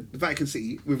Vatican, the Vatican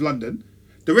City with London,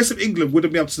 the rest of England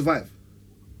wouldn't be able to survive.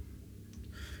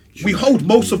 We hold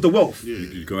most of the wealth.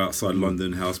 You go outside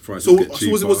London, house prices So, get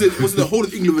cheaper. was it the whole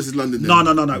of England versus London? Then?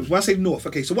 No. When I say north,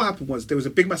 okay. So what happened was there was a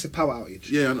big, massive power outage.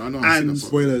 Yeah, I know. I've seen And that part.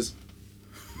 Spoilers.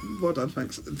 well done,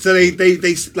 thanks. So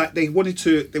they wanted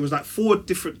to. There was like 4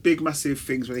 different big, massive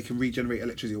things where they can regenerate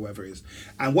electricity or whatever it is.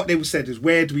 And what they said is,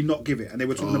 where do we not give it? And they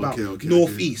were talking about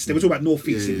northeast. They were talking about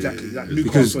northeast exactly, like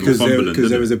Because Newcastle. Northumberland, there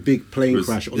didn't was it? a big plane Was-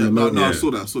 crash on Yeah, the no, motorway. I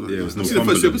saw that. Yeah, it was I've seen the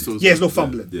first Northumberland. episodes. Yeah, it's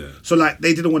Northumberland. Yeah. So like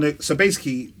they didn't want to. So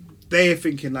basically, they're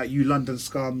thinking like, you London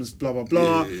scums, blah blah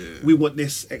blah. Yeah. We want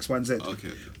this X, Y, and Z. Okay.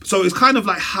 So it's kind of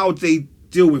like how they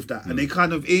deal with that, and they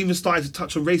kind of even started to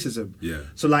touch on racism. Yeah.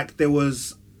 So like there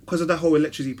was. Because of the whole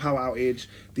electricity power outage,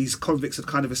 these convicts had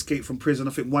kind of escaped from prison.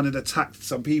 I think one had attacked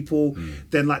some people.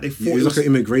 Then like they It thought was like an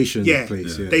immigration yeah.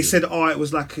 place. Yeah. They said, oh, it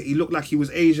was like he looked like he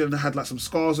was Asian and had like some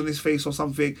scars on his face or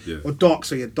something, Yeah. or dark.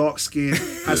 So he had dark skin,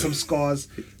 had some scars.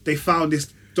 They found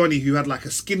this Johnny who had like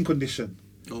a skin condition.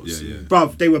 Oh, Yeah, see. yeah.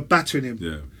 Bruv, they were battering him.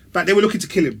 Yeah. But they were looking to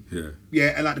kill him. Yeah.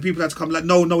 Yeah, and like the people had to come like,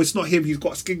 no, it's not him. He's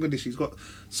got a skin condition. He's got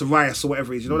psoriasis or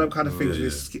whatever it is. You know them kind of things. yeah,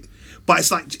 with his skin. But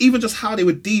it's like even just how they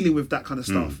were dealing with that kind of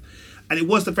stuff. And it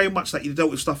was very much like you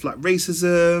dealt with stuff like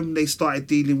racism. They started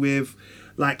dealing with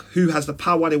like who has the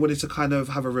power. They wanted to kind of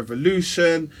have a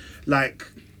revolution. Like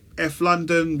F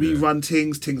London, we run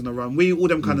things not run we, all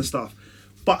them kind of stuff.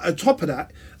 But on top of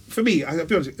that, for me, I'll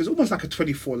be honest, it's almost like a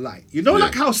 24 light. You know,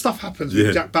 like how stuff happens with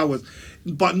Yeah. Jack Bowers,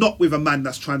 but not with a man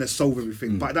that's trying to solve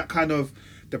everything. But that kind of,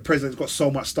 the president's got so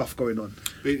much stuff going on.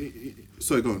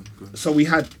 Sorry, go on. So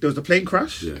there was the plane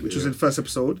crash, which was in the first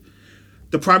episode.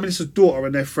 The Prime Minister's daughter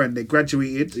and their friend, they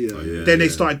graduated. Yeah. Oh, yeah, Then they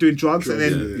yeah. started doing drugs, and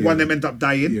then one of them ended up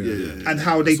dying. Yeah. And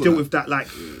how they saw deal that. with that, like,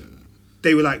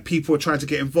 they were like, people were trying to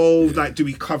get involved, like, do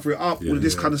we cover it up, all of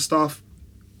this kind of stuff.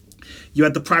 You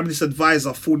had the Prime Minister's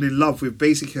advisor falling in love with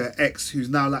basically her ex, who's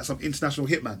now like some international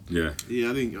hitman. Yeah.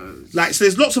 Yeah, I think. Like, so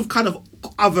there's lots of kind of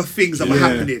other things that were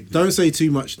happening. Don't say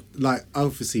too much, like,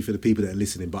 obviously for the people that are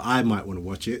listening, but I might want to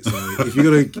watch it. So if you're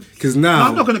going to, because now. No,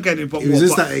 I'm not going to get it, but It was what,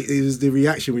 just but- that, it was the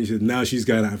reaction when you said, now she's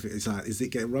going out. It's like, is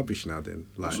it getting rubbish now then?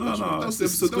 Like, No, that was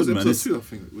it's episode good, man. 2, I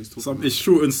think. We was talking about. It's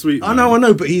short and sweet. I man.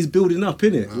 know, but he's building up,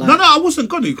 innit? Like, No, I wasn't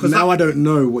going to, because now I don't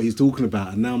know what he's talking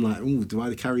about, and now I'm like, ooh, do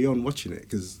I carry on watching it?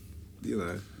 Because, you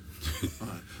know.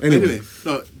 Anyway,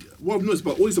 no, what I've noticed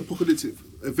about all these apocalyptic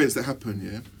events that happen,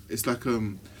 yeah, it's like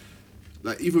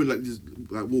even like this,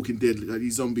 like Walking Dead, like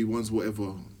these zombie ones,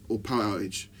 whatever, or power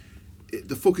outage.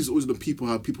 The focus is always on the people,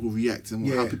 how people react and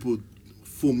how people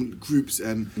form groups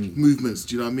and movements.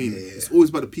 Do you know what I mean? It's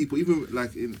always about the people. Even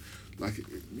like you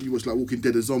watch like Walking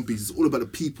Dead, the zombies. It's all about the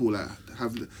people that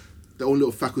have their own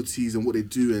little faculties and what they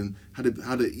do and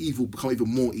how the evil become even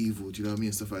more evil. Do you know what I mean?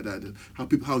 And stuff like that.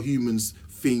 And how humans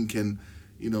think and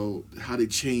how they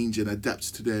change and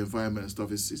adapt to their environment and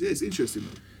stuff. It's interesting.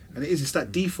 Man. And it's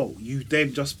that default. You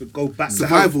then just go back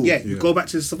Survival. to you go back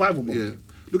to the survival mode. Yeah.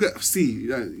 Look at C.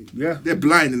 Yeah. They're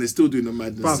blind and they're still doing the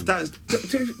madness. Bruv, that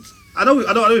is, I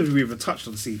don't even even touched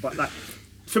on C, but like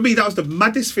for me that was the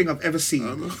maddest thing I've ever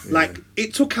seen. Like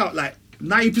it took out like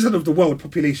 90% of the world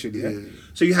population. Yeah.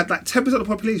 So you had like 10% of the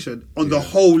population on the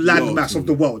whole landmass of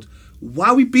the world. Why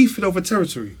are we beefing over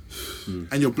territory?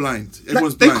 And you're blind. Like,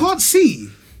 Everyone's they blind. can't see.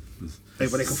 Hey,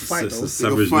 but they can fight It's though. a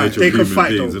savage fight. nature They of can human fight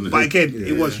beings, though. isn't it? But again,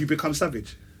 it was you become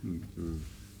savage.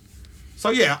 So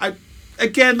yeah, I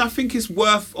think it's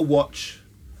worth a watch.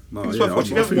 No, It's yeah, worth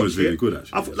watching. I If think you it was haven't really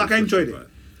watched good, actually. I enjoyed it.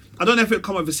 I don't know if it'll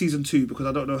come over season 2 because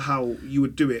I don't know how you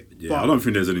would do it. Yeah, but I don't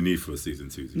think there's any need for a season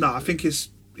 2. No, I think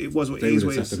it was what it They is.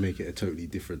 would What just it have to is. make it a totally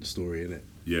different story, innit?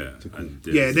 Yeah. And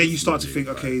Yeah, then you it's start to not think,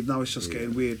 really okay, now it's just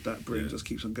getting weird that Britain Yeah. just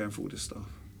keeps on going through all this stuff.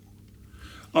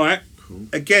 All right. Cool.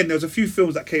 Again, there was a few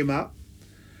films that came out.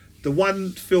 The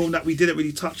one film that we didn't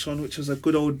really touch on, which was a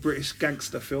good old British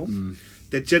gangster film,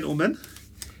 The Gentleman.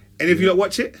 Any of you not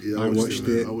watch it? Yeah, I watched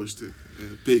it. I watched it.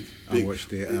 Big. I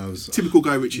watched it. I was Typical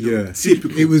Guy Ritchie. though. yeah.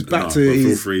 Typical. It was back No, to but feel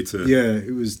his. free to- Yeah,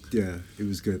 it was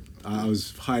good. I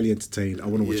was highly entertained. I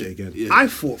want to watch it again. Yeah. I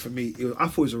thought for me, I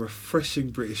thought it was a refreshing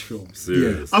British film.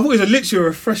 Serious. I thought it was literally a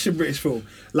refreshing British film.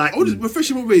 Like, Oh,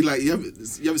 refreshing what way? Like you haven't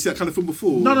seen that kind of film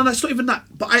before? no, it's not even that.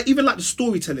 But I even like the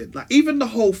storytelling. Like even the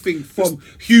whole thing from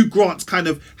Hugh Grant's kind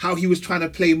of how he was trying to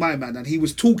play my man and he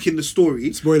was talking the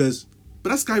story. Spoilers. But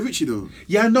that's Guy Ritchie though.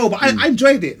 Yeah, no, but I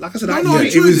enjoyed it. Like I said, I No, I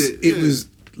enjoyed enjoyed it. it. It was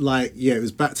like it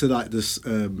was back to like this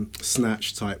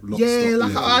Snatch type. Lock, Yeah, stock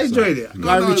like, levels. I enjoyed it.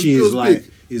 Guy No, Ritchie it was is like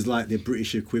big. is like the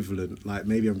British equivalent. Like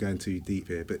maybe I'm going too deep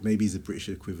here, but maybe he's the British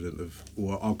equivalent of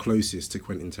or our closest to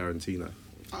Quentin Tarantino.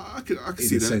 I can In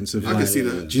see the that. sense of I like, can see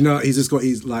that. do you know he's just got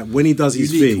his like when he does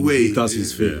his Unique thing, way, he does yeah.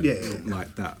 his thing, Yeah.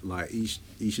 like that. Like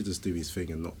he should just do his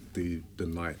thing and not do the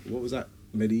night. What was that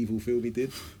medieval film he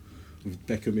did with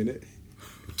Beckham in it?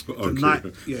 Okay. Night,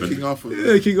 yeah. King Arthur.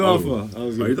 Yeah, King Arthur. I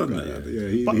was Oh, he gonna done look that, at yeah.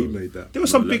 Yeah, But- he made that. There were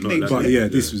some Not big that- names. But in it. yeah,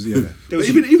 this was There But was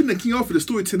even the King Arthur, the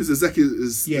storytelling is exactly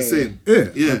is Yeah, the same. Yeah.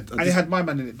 Yeah. and it had my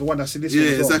man in it, the one that's in this Yeah,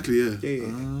 one as well. exactly. Yeah. Yeah.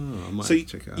 Oh, I might So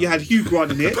check it out. you had Hugh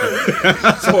Grant in it.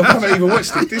 So I haven't even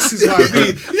watched it. This is what I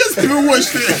mean. He hasn't even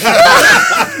watched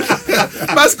it.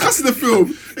 Man's cussing the film.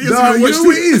 He hasn't No, even you watched know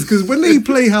what it it. is? Because when they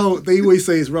play how they always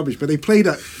say it's rubbish, but they play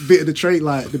that bit of the trade,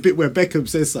 like the bit where Beckham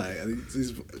says something. And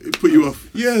It put you off.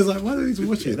 yeah, it's like, why don't you just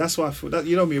watch Yeah, it? that's why I thought that,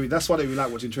 you know me. That's why I don't really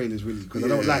like watching trailers, really, because I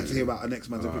don't like to hear about an next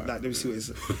man's. Like, let me see what it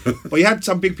is. But you had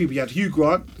some big people. You had Hugh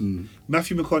Grant,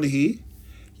 Matthew McConaughey.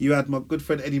 You had my good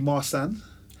friend Eddie Marsan.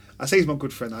 I say he's my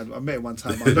good friend. I met him one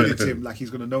time. I nodded to him like he's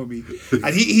gonna know me,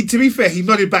 and he to be fair, he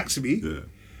nodded back to me, Yeah.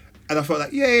 and I felt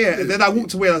like yeah. And then I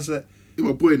walked away and I said, You're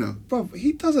my boy now. bro,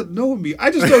 he doesn't know me. I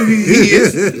just know who he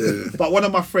is. But one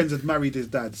of my friends had married his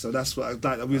dad, so that's what I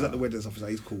like. We was at the wedding and stuff. I was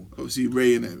like, he's cool. Obviously,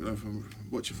 Ray in it. From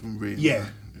watching from Ray. Yeah.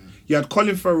 You had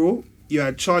Colin Farrell, you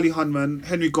had Charlie Hunman,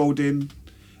 Henry Golding.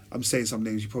 I'm saying some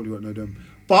names, you probably won't know them.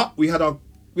 But we had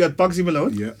Bugsy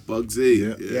Malone. Yeah. Bugsy.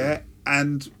 Yeah. Yeah.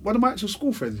 And one of my actual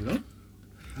school friends, you know?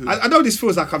 I know this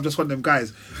feels like I'm just one of them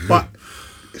guys, but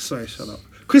sorry, shut up.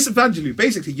 Chris Evangelou,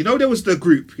 basically, you know there was the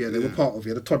group, they were part of,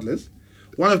 the toddlers.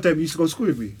 One of them used to go to school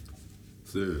with me.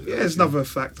 Serious. Yeah, it's another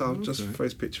fact. I'll just throw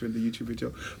his picture in the YouTube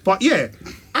video. But yeah,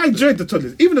 I enjoyed the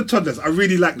toddlers. Even the toddlers, I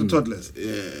really like the toddlers.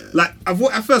 Yeah. Like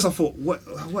at first I thought, what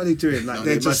are they doing? Like No,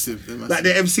 they're they're just massive, they're like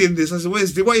they're MCing this. I said, what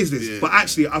is this? Yeah. But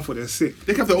actually, I thought they were sick.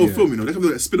 They have their own Yeah. film, you know. They have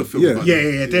their spin-off film. Yeah. about Yeah,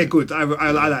 it. yeah, they're good. I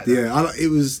like that.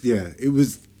 Yeah,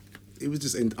 it was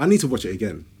just. I need to watch it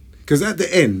again because at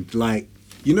the end, like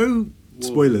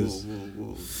spoilers.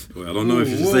 Whoa. Well, I don't know if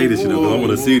you should say this, because I want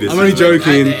to see this. I'm only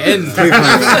joking. At the end. Put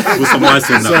some ice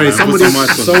on that. Sorry, man. Put some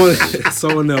ice on that.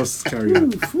 someone else carry on.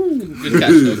 Good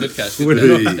catch, though. Good catch. We're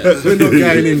Good not, catch. we're not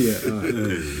getting in yet. All right.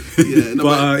 Yeah, no,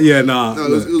 But yeah, nah. No, it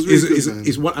was look, really it's, good, man.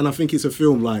 it's one, and I think it's a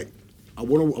film like I'm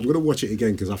gonna watch it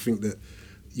again because I think that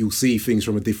you'll see things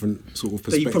from a different sort of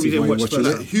That you perspective probably didn't while you're watch watching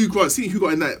first. it. Hugh Grant, seeing Hugh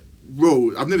Grant in that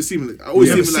role, I've never seen him. I always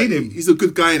You see haven't him like seen him? he's a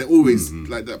good guy and always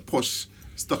like that posh,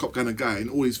 stuck-up kind of guy in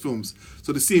all his films.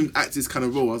 So to see him act this kind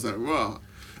of role, I was like, rah.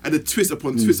 And the twist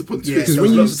upon twist upon Yeah, twist. there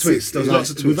when was you lots of twists. There was like, lots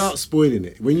of twists. without spoiling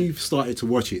it, when you started to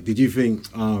watch it, did you think,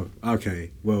 oh,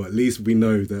 okay, well, at least we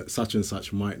know that such and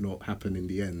such might not happen in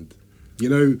the end? You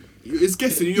know, It's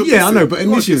guessing. You're yeah, I guessing. know, but You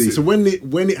are initially, guessing. so when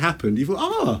it happened, you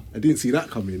thought, I didn't see that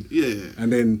coming. Yeah.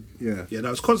 And then, yeah. Yeah, that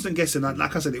was constant guessing.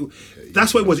 Like I said,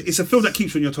 that's what it was. It's a film that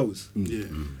keeps you on your toes. Yeah.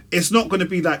 It's not going to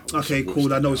be like, okay,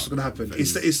 cool, I know it's going to happen.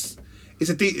 It's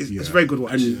a very good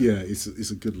watch. And yeah, it's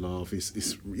a good laugh.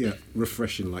 It's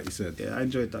refreshing, like you said. Yeah, I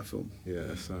enjoyed that film.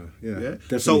 Yeah, so yeah, Yeah,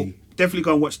 definitely. so definitely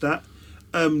go and watch that.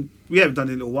 We haven't done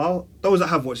it in a little while. Those that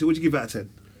have watched it, would you give it out of 10?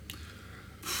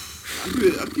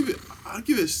 I'd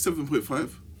give it 7.5.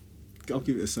 I'll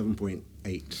give it a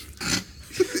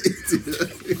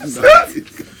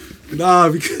 7.8. Nah,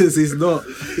 because it's not.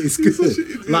 It's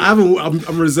good. Like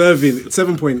I'm reserving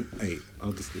 7.8.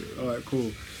 I'll just give it. All right,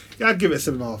 cool. Yeah, I'd give it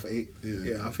a 7.5, 8.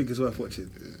 Yeah, I think it's worth watching.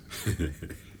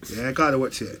 Yeah, I gotta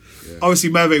watch it. Obviously,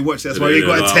 Merv ain't watched it, that's why you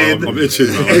got a 10. I'm itching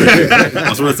now. I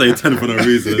just want to say 10 for no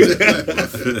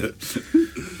reason.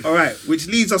 All right, which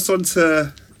leads us on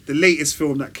to the latest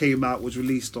film that came out, was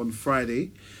released on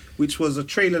Friday, which was a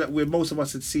trailer that most of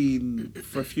us had seen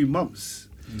for a few months.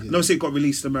 And obviously it got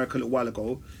released in America a little while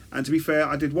ago. And to be fair,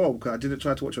 I did well, because I didn't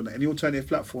try to watch it on any alternative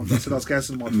platforms. I said I was going to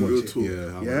cinema to Real watch it. talk. Yeah, I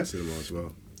Yeah? went to cinema as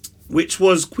well. Which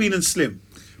was Queen and Slim.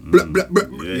 Blah, blah,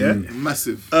 blah. Yeah.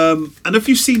 Massive. And if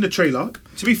you've seen the trailer,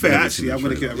 to be fair, Never actually, seen I'm the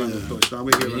going to get a round of applause. I'm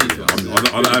going to get a round of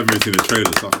applause. I haven't seen the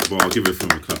trailer, but I'll give it a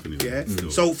film a clap anyway. Yeah. Still.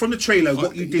 So from the trailer,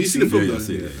 what you did you see, seen the film? Yeah, I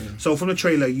see it. so from the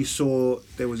trailer, you saw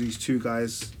there was these two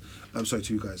guys. I'm sorry,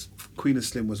 two guys. Queen and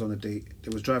Slim was on a date. They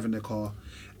was driving their car,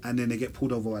 and then they get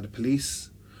pulled over by the police.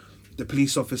 The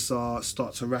police officer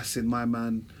starts harassing my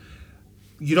man.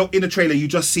 You know, in the trailer, you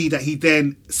just see that he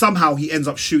then somehow he ends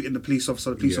up shooting the police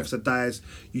officer. The police officer dies.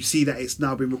 You see that it's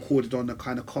now been recorded on the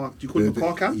kind of car. Do you call it a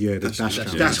car cam? Yeah, the dash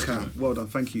cam. Dash cam. Well done,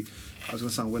 thank you. I was going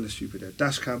to sound well stupid there.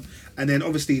 Dash cam, and then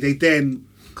obviously they then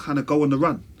kind of go on the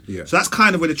run. Yeah. So that's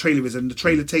kind of where the trailer is, and the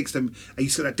trailer takes them, and you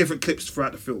see like different clips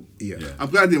throughout the film. Yeah.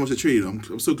 I'm glad I didn't watch the trailer.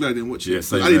 I'm so glad I didn't watch it. Yeah,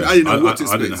 same I didn't know what to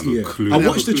I didn't expect. have a Yeah. clue. I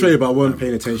watched the trailer, but I wasn't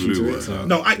paying Clue attention to what it. So.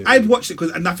 No, I watched it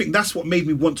and I think that's what made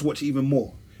me want to watch it even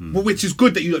more. But which is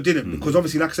good that you lot didn't, because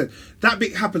obviously, like I said, that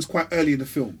bit happens quite early in the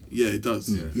film. Yeah, it does.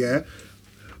 Yeah.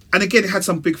 And again, it had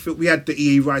some big film. We had the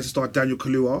EA Rising star Daniel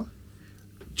Kaluuya,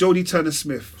 Jodie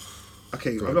Turner-Smith.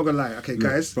 Okay, I'm not gonna lie. Okay,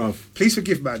 guys, bruv. please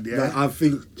forgive man. Yeah, Like, I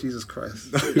think Jesus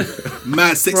Christ,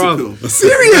 Mad sex appeal.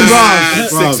 serious,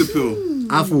 Mad bruv. sex appeal.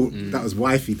 I thought that was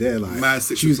wifey there. Like Mad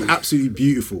sex she was appeal. absolutely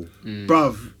beautiful.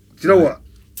 bruv. Do you know what?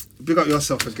 Big up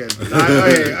yourself again.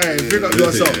 Big up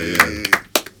yourself.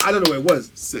 I don't know what it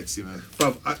was, Sexy, man.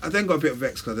 bruv. I then got a bit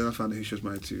vexed because then I found out who she was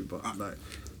married to. But like,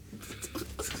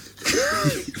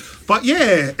 but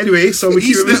yeah. Anyway, so we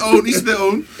Each keep their own, each their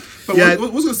own. But Yeah. what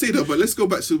I was going to say though, but let's go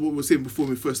back to what we were saying before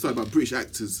we first started about British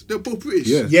actors. They're both British.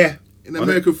 Yeah. Yeah, In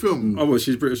American film. Oh, well,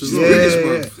 she's British as Yeah. well.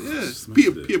 British,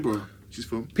 bruv. Yeah. Peterborough. She's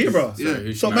from. Peterborough. Yeah.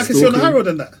 Who's So she man married can see on the Stalking. high road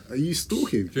and that. Are you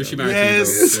stalking? Who's she married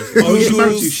Yes. to? Oh, who's she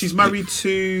married to? Jules. She's married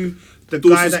to the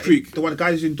Dawson's guy that Creek. the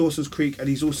guy who's in Dawson's Creek, and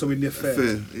he's also in the affair.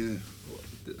 Fair, yeah.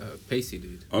 Pacey,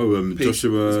 dude. Oh,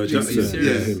 Joshua Are you Jackson.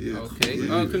 serious? Yeah. Okay.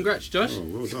 Yeah. Oh, congrats, Josh. Oh,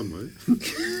 well done,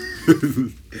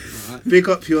 mate. Big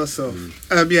up yourself.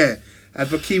 Yeah, and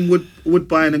Vakeem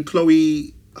Woodbine and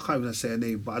Chloe. I can't even say her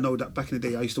name, but I know that back in the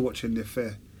day I used to watch her in the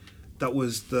affair. That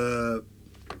was the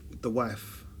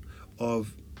wife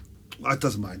of. It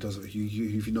doesn't matter. Doesn't it? You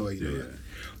if you know her, you know her.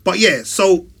 But yeah,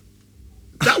 so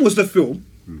that was the film.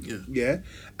 Yeah,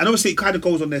 and obviously it kind of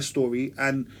goes on their story,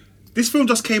 and this film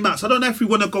just came out, so I don't know if we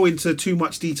want to go into too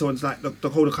much detail on like the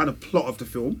whole kind of plot of the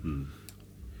film.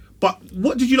 But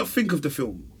what did you not think of the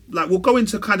film? Like, we'll go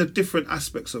into kind of different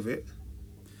aspects of it.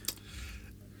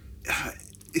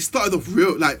 It started off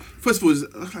real, like, first of all,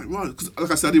 I was like, wow, because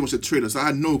like I said, I didn't watch the trailer, so I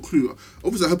had no clue.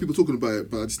 Obviously, I heard people talking about it,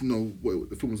 but I just didn't know what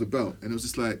the film was about. And it was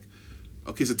just like,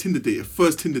 okay, it's a Tinder date, a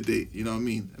first Tinder date, you know what I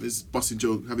mean? And it's busting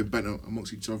joke, having banter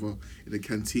amongst each other in the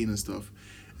canteen and stuff.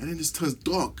 And then it just turns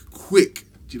dark, quick,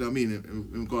 do you know what I mean?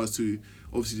 In regards to,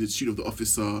 obviously, the shooting of the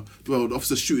officer, well, the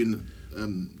officer shooting,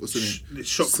 what's her name?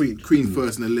 Shot Queen. Queen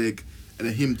first in the leg, and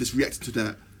then him just reacting to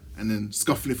that, and then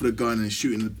scuffling for the gun and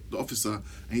shooting the officer,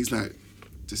 and he's like,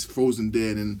 just frozen there,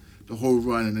 and then the whole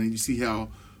run, and then you see how,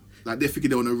 like, they're thinking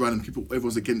they're on the run and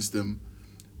everyone's against them,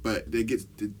 but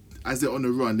as they're on the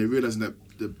run, they're realizing that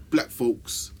the black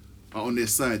folks are on their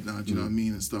side now. Do you know what I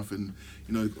mean and stuff? And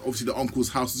you know, obviously the uncle's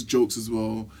house is jokes as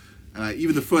well, and like,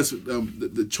 even the first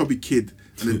the chubby kid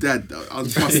and the dad, I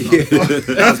was busting up.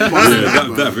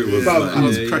 That bit was I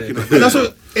was cracking up. And that's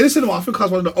what, in the cinema, I think I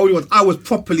was one of the only ones. I was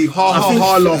properly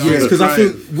hard laughing. Yeah, because I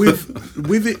Right. think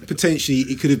with it potentially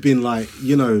it could have been like,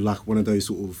 you know, like one of those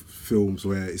sort of films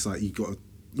where it's like you got to,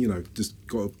 you know, just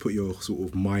got to put your sort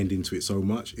of mind into it so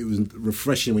much. It was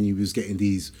refreshing when you was getting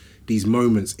these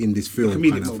moments in this film.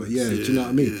 Comedic kind of, moments. yeah, do you know what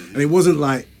I mean? And it wasn't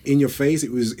like in your face.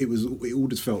 It all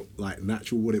just felt like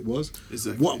natural what it was.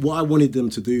 Exactly. What I wanted them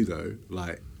to do though,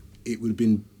 like it would have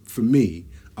been for me,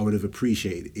 I would have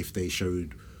appreciated if they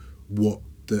showed what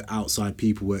the outside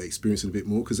people were experiencing a bit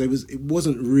more, because it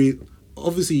wasn't real.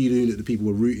 Obviously, you knew that the people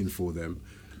were rooting for them,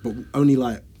 but only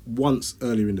like once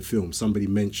earlier in the film, somebody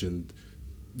mentioned,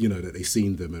 you know, that they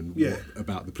seen them and Yeah. what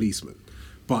about the policeman,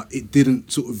 but it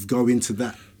didn't sort of go into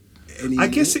that anymore. I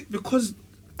guess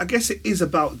it is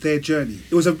about their journey.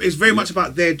 It's very much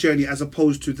about their journey as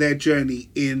opposed to their journey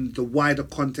in the wider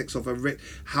context of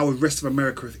how the rest of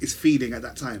America is feeling at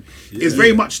that time. It's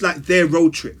very much like their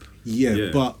road trip. Yeah,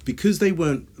 but because they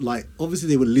weren't like, obviously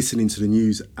they were listening to the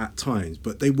news at times,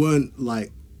 but they weren't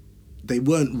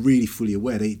really fully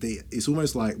aware. They it's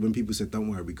almost like when people said, "Don't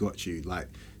worry, we got you." Like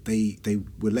they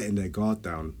were letting their guard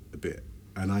down a bit,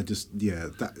 and I just So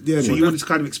you wanted to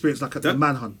kind of experience like a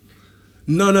manhunt.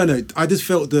 No. I just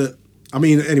felt that. I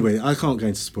mean, anyway, I can't go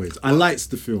into spoilers. I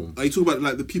liked the film. Are you talking about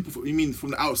like the people? You mean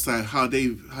from the outside, how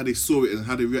they saw it and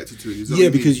how they reacted to it? Is that what Yeah,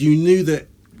 you mean? because you knew that,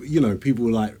 you know, people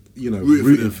were like, you know,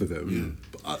 rooting for them.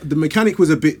 But, the mechanic was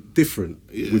a bit different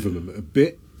with them, a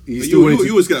bit. He But still you wanted to-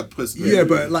 always get that person. yeah,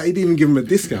 but like he didn't even give him a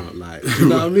discount. Like, you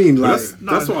know what I mean? Like,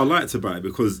 that's what I liked about it,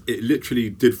 because it literally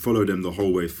did follow them the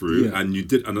whole way through, Yeah. and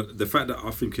the fact that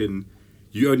I'm thinking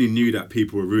you only knew that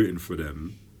people were rooting for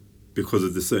them because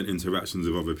of the certain interactions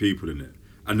with other people in it.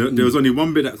 And there was only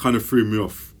one bit that kind of threw me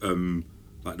off,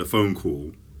 like the phone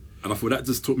call. And I thought that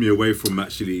just took me away from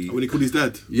actually... When he called his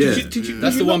dad. Yeah.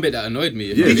 That's the one bit that annoyed me.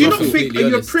 Yeah. Did you not Completely think, are you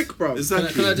a honest. prick, bro?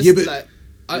 Exactly. Can I just, Yeah, but-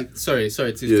 like... Sorry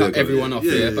to Yeah, cut go- everyone off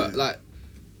yeah, here, yeah, but, yeah. like,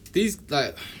 these,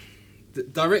 like... the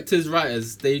directors,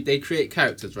 writers, they create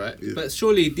characters, right? Yeah. But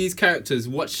surely these characters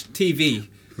watch TV.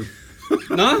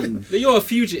 No? You're a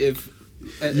fugitive.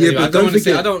 Anyway, but I don't don't want to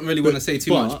say. forget- I don't really want to say too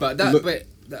but- much, but that look- bit,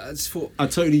 I just thought. I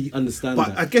totally understand But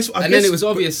that. I guess, And then it was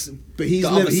obvious. but he's the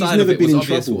never- other he's side never of it been was in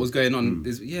obvious trouble. what was going on.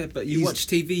 Yeah, but you He's- watch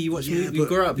TV, you watch Yeah, movies, you but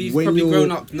grow up. You've when probably you're-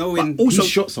 grown up knowing. But also, He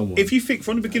shot someone. If you think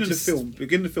from the beginning of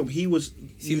the film, he was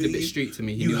Seemed a bit street to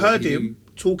me. He You knew- heard he him knew-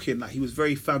 talking like he was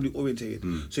very family orientated.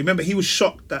 So remember, he was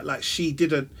shocked that like she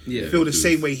didn't Yeah. feel the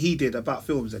same way he did about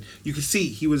films, and you could see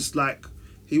he was like.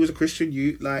 He was a Christian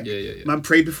youth, like Yeah. man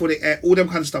prayed before they ate, all them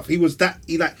kind of stuff. He was that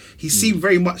he seemed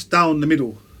very much down the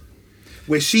middle,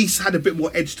 where she had a bit more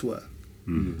edge to her,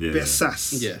 Yeah. bit of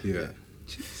sass. Yeah.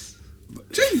 But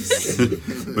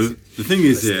the thing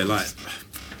is, yeah, like,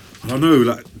 I don't know,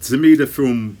 like, to me, the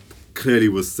film clearly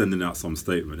was sending out some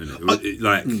statement, innit?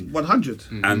 Like, 100.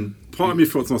 and part of me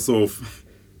thought to myself,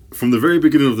 from the very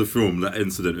beginning of the film, that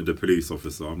incident with the police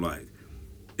officer, I'm like,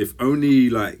 if only,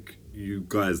 like, you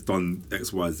guys done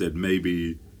X, Y, Z,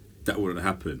 maybe that wouldn't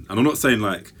happen. And I'm not saying,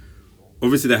 like,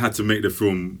 obviously they had to make the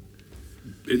film,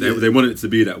 they wanted it to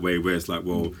be that way, where it's like,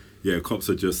 well, yeah, cops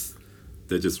are just,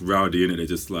 they're just rowdy, innit? They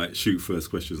just, like, shoot first,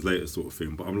 questions later sort of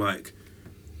thing. But I'm like,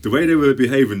 the way they were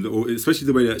behaving, or especially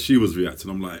the way that she was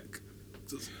reacting, I'm like,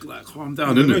 just, like, calm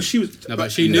down, innit? No, she was. No,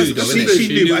 but she knew, though, She- innit? she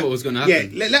She knew but- what was gonna Yeah,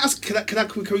 happen. let us. Can we Yeah,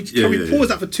 pause yeah.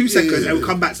 that for 2 seconds yeah, and we'll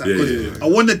come back to that? Yeah, because yeah, yeah. I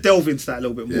want to delve into that a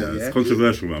little bit more. Yeah, Yeah, It's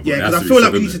controversial, man. but Yeah, it has because I to feel be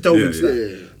like we said, need to innit? delve Yeah, into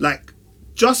yeah. that. Like,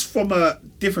 just from a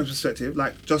different perspective,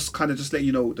 like, just kind of just let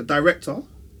you know, the director,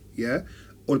 yeah,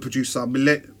 or the producer,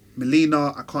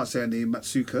 Melina, I can't say her name,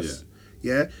 Matsoukas,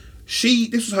 yeah.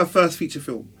 This was her first feature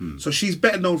film. So she's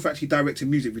better known for actually directing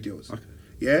music videos. Okay.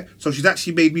 Yeah, so she's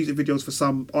actually made music videos for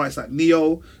some artists like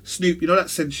Neo, Snoop, you know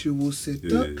that sensual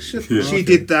seduction? Yeah. She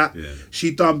did that. Yeah. She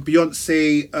done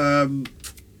Beyonce,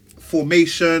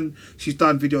 Formation. She's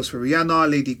done videos for Rihanna,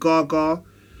 Lady Gaga.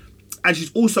 And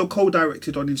she's also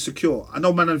co-directed on Insecure. I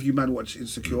know none of you man watch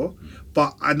Insecure,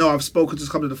 but I know I've spoken to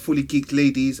some of the fully geeked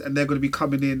ladies, and they're going to be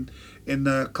coming in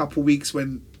a couple weeks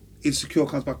when Insecure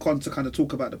comes back on to kind of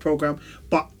talk about the program.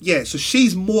 But yeah, so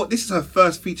she's more. This is her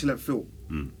first feature-length film.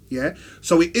 Yeah,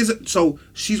 so it isn't. So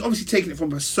she's obviously taking it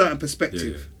from a certain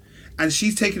perspective, and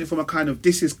she's taking it from a kind of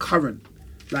this is current,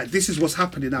 like this is what's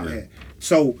happening out here.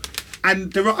 So.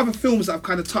 And there are other films that have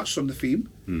kind of touched on the theme.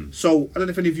 So I don't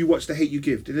know if any of you watched The Hate You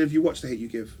Give. Did any of you watch The Hate You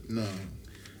Give? No.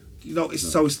 You know, it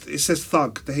says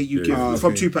Thug, The Hate You Give. yeah.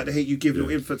 From okay. Tupac, The Hate You Give,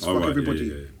 Little Infants, Oh, Fuck right,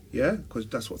 Everybody. yeah. Because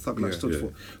that's what Thug Life stood yeah.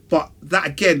 for. But that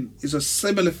again is a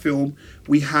similar film.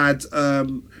 We had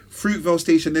Fruitvale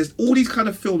Station. There's all these kind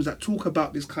of films that talk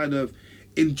about this kind of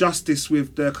injustice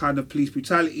with the kind of police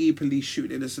brutality, police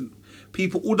shooting innocent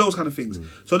people, all those kind of things.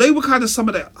 So they were kind of some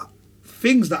of the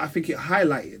things that I think it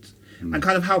highlighted. And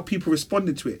kind of how people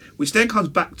responded to it, which then comes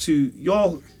back to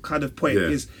your kind of point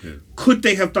could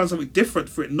they have done something different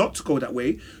for it not to go that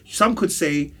way? Some could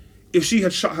say if she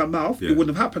had shut her mouth, it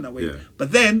wouldn't have happened that way. Yeah.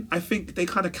 But then I think they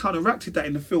kind of counteracted that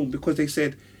in the film because they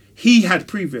said he had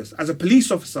previous, as a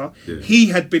police officer, he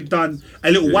had been done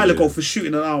a little while ago for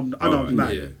shooting an unarmed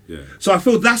man. Yeah. So I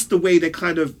feel that's the way they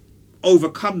kind of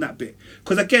overcome that bit.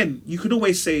 Because again, you could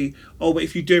always say, oh, but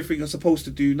if you do everything you're supposed to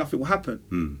do, nothing will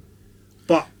happen.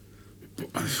 But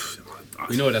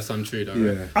We know that's untrue, though,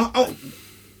 Yeah. right?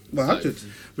 100.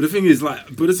 But the thing is,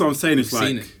 like, but that's what I'm saying. It's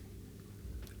Seen like, it.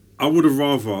 I would have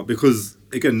rather, because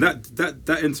again,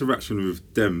 that interaction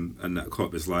with them and that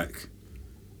cop is like,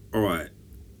 all right,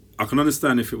 I can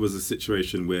understand if it was a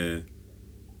situation where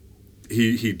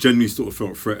he genuinely sort of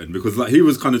felt threatened, because like he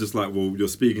was kind of just like, well, you're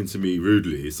speaking to me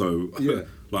rudely, so Yeah.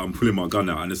 like I'm pulling my gun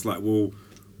out, and it's like, well,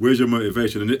 where's your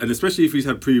motivation? And especially if he's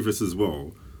had previous as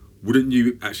well, wouldn't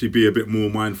you actually be a bit more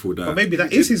mindful that? But maybe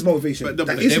that is his motivation. But no,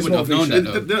 That but is They his wouldn't have known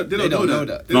motivation. that, though. They don't know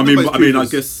that. No, I mean, I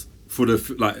previous. guess for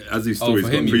the like as his story's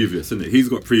for got him, previous, isn't it? He's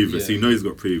got previous. Yeah. He knows he's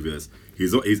got previous.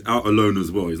 He's out alone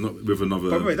as well. He's not with another.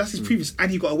 But wait, that's his previous,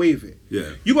 and he got away with it. Yeah.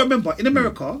 You got to remember, in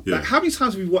America, Yeah. like how many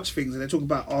times have we watched things and they're talking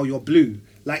about, oh, you're blue.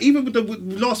 Like even with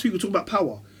last week we were talking about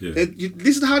power. Yeah.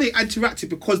 Listen to how they interacted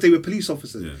because they were police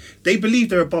officers. Yeah. They believe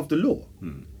they're above the law,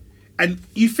 and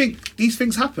you think these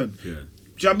things happen. Yeah.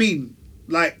 Do you know what I mean?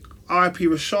 Like R.I.P.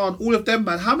 Rashawn, all of them,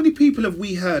 man. How many people have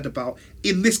we heard about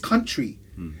in this country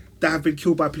that have been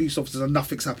killed by police officers and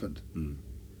nothing's happened?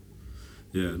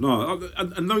 Yeah, no,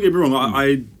 and don't get me wrong.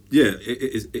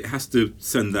 It has to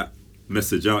send that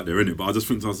message out there, innit? But I just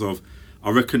think to myself, I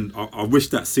reckon I wish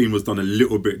that scene was done a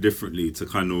little bit differently to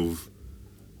kind of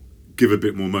give a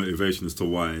bit more motivation as to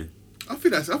why. I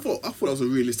think I thought that was a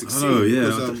realistic scene. Oh, yeah.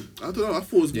 Because, I don't know. I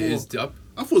thought it was more.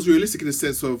 I thought it was realistic in the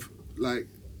sense of like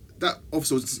that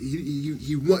officer was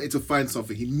he wanted to find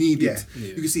something. He needed. Yeah.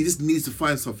 You can see he just needs to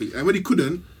find something, and when he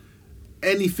couldn't,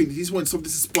 anything. He just wanted something to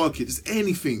spark it. Just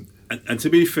anything. And to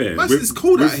be fair, Man, it's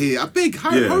cold out here. I beg,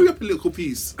 hurry up a little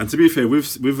piece. And to be fair,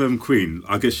 with Queen,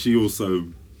 I guess she was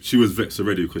vexed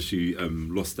already because she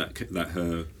lost that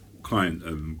her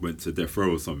client went to death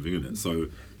row or something, innit? So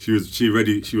she was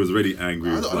already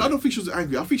angry. I don't think she was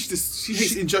angry. I think she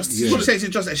hates injustice. She hates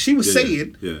injustice. She was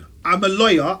saying, "I'm a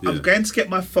lawyer. I'm going to get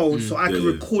my phone so I can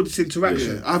record this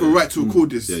interaction. Yeah. I have a right to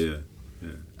record this." Yeah.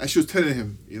 And she was telling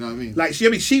him, you know what I mean? Like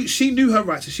she knew her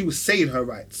rights, and she was saying her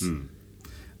rights.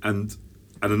 And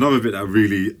another bit that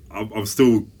really I'm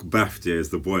still baffed is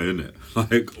the boy, innit?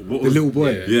 Like what was, The little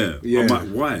boy. Yeah. I'm like,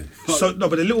 why? So no,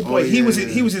 but the little boy, he was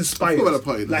inspired. I forgot about the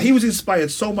party, Like he was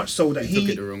inspired so much so that He took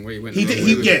it the wrong way.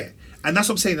 And that's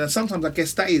what I'm saying. And sometimes I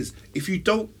guess that is if you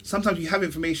don't. Sometimes you have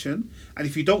information, and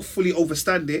if you don't fully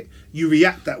understand it, you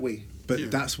react that way.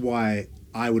 But that's why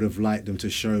I would have liked them to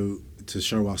show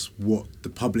us what the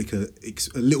public a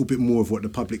little bit more of what the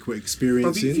public were But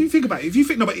experiencing. if you think about it,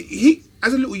 but he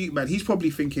as a little youth man, he's probably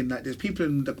thinking that there's people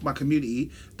in my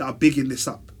community that are bigging this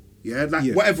up. Yeah,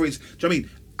 like whatever it is. Do you know what I mean?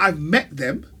 I've met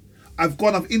them, I've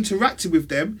interacted with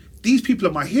them. These people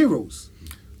are my heroes.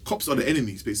 Cops are the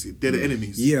enemies, basically. They're the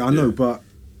enemies. Yeah, I know, but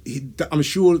I'm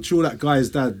sure that guy's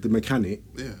dad, the mechanic,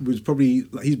 was probably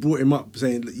like, he's brought him up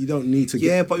saying that you don't need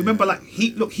to. But remember, like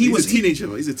he's a teenager.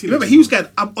 He's a teenager. Remember, he was going.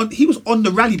 He was on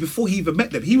the rally before he even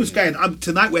met them. He was going.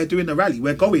 Tonight we're doing the rally.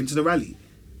 We're going to the rally.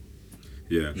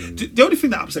 Yeah. The only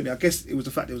thing that upset me, I guess, it was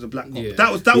the fact it was a black cop. Yeah.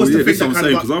 That was the thing that kind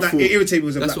of that it irritated me.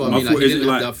 Was a that's black what I cop. mean. Like, he didn't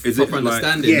have the proper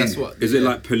understanding. That's what. Is it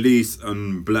like police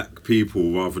and black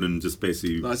people rather than just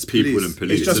basically people and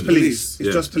police? It's just police.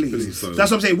 It's just police. So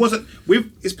that's what I'm saying. It wasn't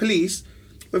it's police.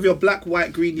 Whether you're black,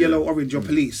 white, green, yellow, orange, you're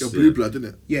police. You're blue blood, isn't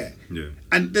it? Yeah. Yeah.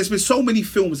 And there's been so many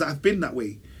films that have been that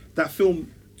way. That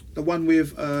film, the one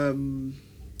with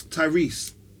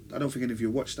Tyrese. I don't think any of you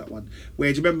watched that one.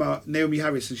 Where do you remember Naomi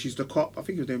Harris and she's the cop? I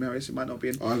think it was Naomi Harris. It might not be.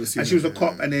 I haven't seen and she was that, the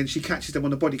cop, and then she catches them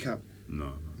on the body cam.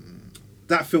 No.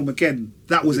 That film again.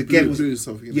 That was Again,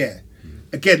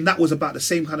 that was about the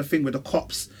same kind of thing with the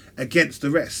cops against the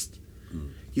rest.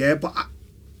 Yeah, but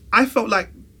I felt like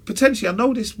potentially, I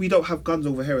know this. We don't have guns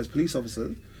over here as police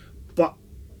officers, but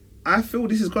I feel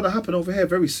this is going to happen over here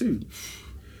very soon.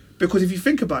 Because if you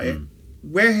think about it,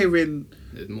 we're hearing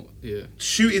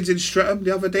shootings in Streatham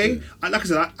the other day. Like I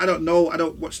said, I don't know. I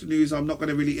don't watch the news. I'm not going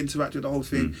to really interact with the whole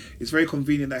thing. It's very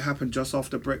convenient that it happened just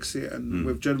after Brexit and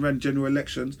with general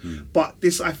elections. But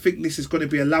I think this is going to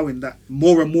be allowing that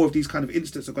more and more of these kind of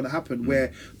incidents are going to happen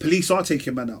where police are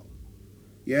taking man out.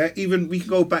 Yeah, even we can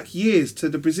go back years to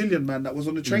the Brazilian man that was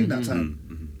on the train that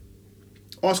time.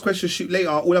 Ask questions, shoot later.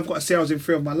 All I've got to say, I was in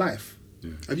fear of my life.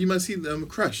 Yeah. Have you man seen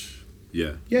Crash?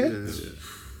 Yeah.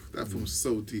 That film's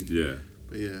so deep. Yeah.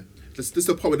 But yeah. This is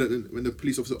the part when the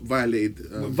police officer violated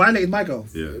my girl.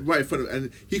 Yeah. Right in front of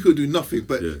and he could do nothing,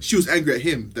 but she was angry at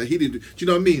him that he didn't do. Do you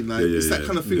know what I mean? Like it's that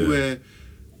kind of thing where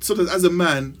sometimes as a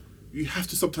man you have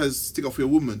to sometimes stick up for your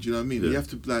woman. Do you know what I mean? You have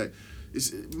to like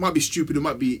it might be stupid, it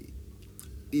might be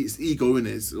it's ego in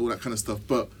it, all that kind of stuff,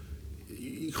 but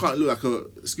you can't look like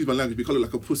excuse my language, but you can't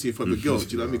look like a pussy in front of a girl. Do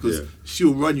you know what I mean? Because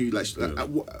she'll run you like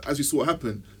as we saw what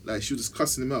happened. Like she was just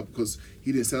cussing him out because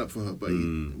he didn't stand up for her. But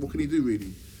what can he do really?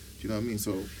 Do you know what I mean?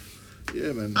 So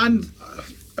yeah, man. And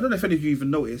I don't know if any of you even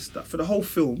noticed that for the whole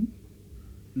film,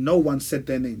 no one said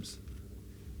their names.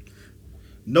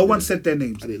 No one said their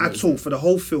names at all for the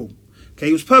whole film. Okay,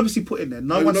 it was purposely put in there.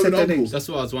 No one said their names. That's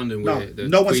what I was wondering where the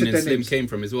no one Queen said and their Slim names. came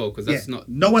from as well, because that's not.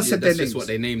 No one said their names. That's just what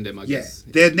they named them, I guess.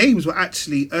 Their names were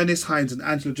actually Ernest Hines and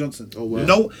Angela Johnson. Oh wow.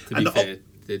 No, to be fair,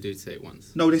 they do say it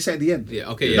once. No, they say at the end. Yeah,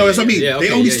 okay. No, that's what I mean. Yeah, okay,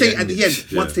 they only say it at the end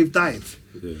Yeah. once they've died.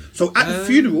 Yeah. So at the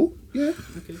funeral, Okay.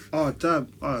 oh damn,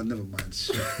 oh never mind.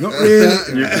 Not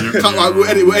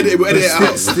really. We'll edit it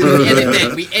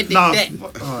out. We edit Nah, that.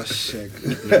 oh shit.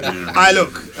 I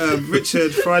look,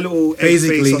 Richard, for a little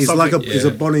Basically, egg face it's or like something. it's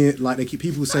a Bonnie, like they keep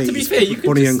people say To be it's fair, you could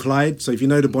Bonnie just- and Clyde. So if you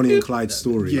know the Bonnie and Clyde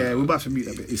story, Yeah, we're about to mute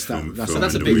that bit. it's that. That's Film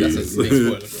That's a in big the spoiler,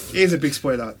 bro. It is a big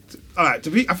spoiler. All right,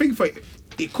 I think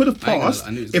it could have I ain't gonna- passed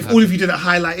I knew it was if gonna all of you didn't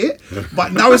highlight it,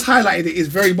 but now it's highlighted. It is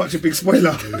very much a big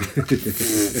spoiler.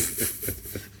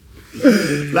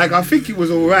 Like I think it was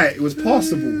all right. It was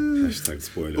passable. Hashtag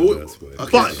spoiler. That's spoiler.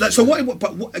 But so what?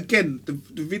 But what again?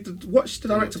 What the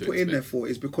director put in there for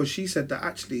is because she said that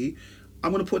actually,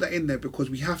 I'm going to put that in there because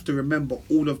we have to remember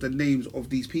all of the names of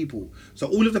these people. So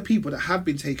all of the people that have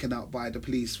been taken out by the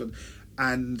police,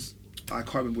 and I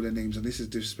can't remember their names, and this is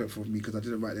disrespectful of me because I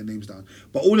didn't write their names down.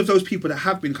 But all of those people that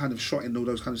have been kind of shot in all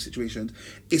those kind of situations,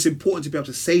 it's important to be able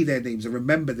to say their names and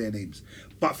remember their names.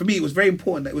 But for me, it was very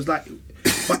important that it was like,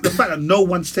 but the fact that no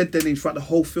one said their names throughout the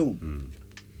whole film.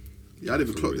 Yeah, I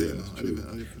didn't even clock there. I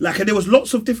didn't. Like, and there was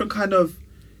lots of different kind of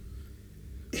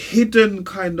hidden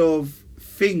kind of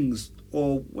things,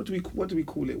 or what do we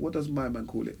call it? What does my man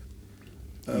call it?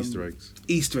 Easter eggs.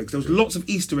 Easter eggs. There was lots of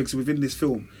Easter eggs within this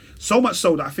film. So much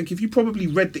so that I think if you probably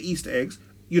read the Easter eggs,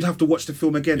 you'd have to watch the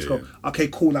film again to go, okay,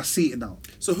 cool, I see it now.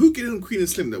 So who gave him Queen and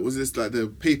Slim? That was this like the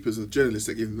papers or journalists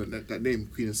that gave him that name,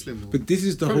 Queen and Slim? Or? But this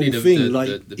is the Probably whole the- thing. the-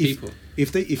 like, the people.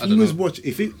 if I he don't was know.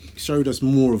 if it showed us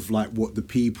more of like what the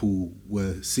people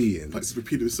were seeing. Like, it's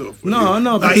repeated itself. No,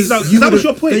 That because was you your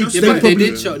would've- point. They, Yeah, They but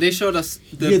probably, they showed us.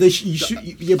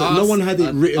 The, yeah, but no one had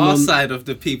it written our on. side of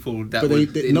the people that. But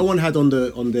were no one had on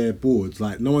their boards.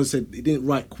 Like no one said it didn't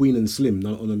write Queen and Slim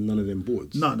on none of them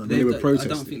boards. No. When they were I protesting.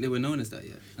 don't think they were known as that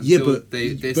yet. Yeah, Until but they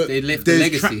left the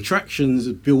there's legacy. tractions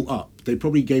built up. They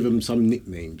probably gave them some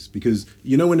nicknames because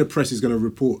you know when the press is going to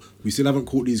report, we still haven't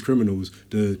caught these criminals,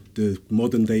 the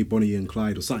modern day Bonnie and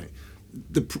Clyde or something.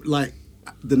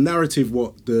 The narrative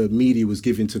what the media was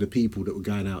giving to the people that were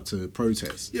going out to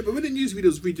protest. Yeah, but when the news media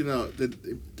was reading out, they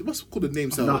must have called the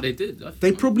names out. No, they did.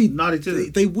 They probably No, they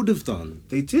didn't. They would have done.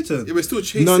 They didn't. Yeah, but still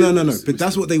chasing. No. But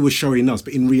that's what they were showing us.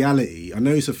 But in reality, I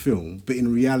know it's a film, but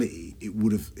in reality, it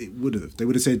would have. They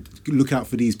would have said, "Look out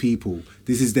for these people.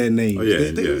 This is their name." Oh, yeah,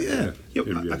 Yeah, In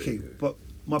reality. okay, but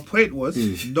my point was,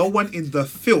 no one in the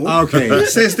film Okay.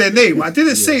 says their name. I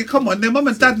didn't say, come on, their mum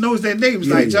and dad knows their names.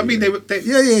 Like, do you know what I mean? They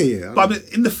Yeah. But I mean,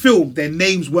 in the film, their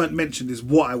names weren't mentioned. Is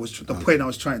what I was the point I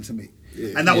was trying to make,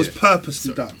 and that was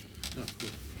purposely done.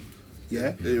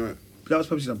 Yeah, Yeah, you're right. that was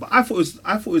purposely done. But I thought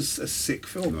it was a sick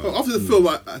film, Well, after the film,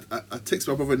 I texted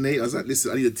my brother Nate. I was like,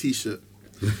 "Listen, I need a T-shirt.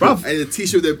 bruv. I need a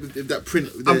T-shirt with that print.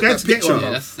 I'm going that to get picture. one, Yeah,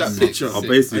 bruv. that's That sick. picture. I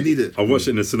basically, I need it. I watched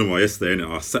it in the cinema yesterday,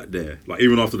 and I sat there, like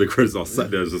even after the credits, I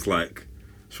sat there, I was just like,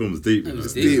 "This film's deep." It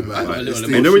was man. deep, man. I got a little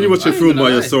It's You know when you watch a emotional. film by I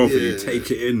ain't gonna yourself and Yeah. you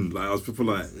take it in, like I was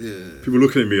people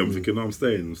looking at me, I'm thinking, no, I'm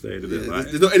staying. With it. Like,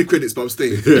 There's not any credits, but I'm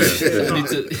staying.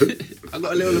 lie. I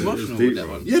got a little emotional deep, with that man.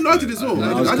 one. Yeah, no, I did as well.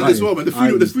 I I was did gutted. as well, man.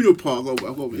 The funeral part, I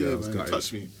got was man, gutted.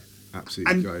 touched me.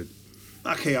 Absolutely. And- gutted.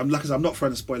 Okay, I'm not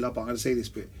trying to spoil up, but I'm going to say this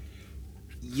bit.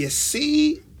 You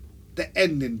see the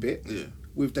ending bit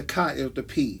with the count of the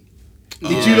P.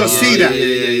 Did you not see that?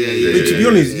 Yeah. But to be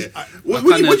honest, What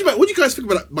do you guys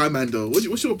think about My Man though?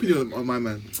 What's your opinion on My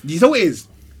Man? You know what it is?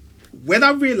 When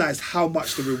I realised how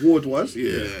much the reward was,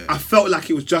 Yeah. I felt like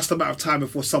it was just a matter of time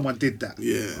before someone did that.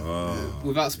 Yeah.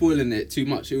 Without spoiling it too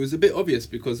much, it was a bit obvious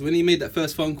because when he made that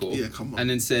first phone call, Yeah, come on. and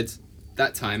then said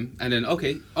that time, and then now, no,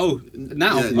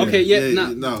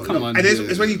 come on, And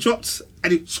it's when he dropped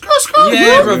and he screw.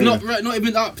 yeah, bro, not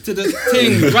even up to the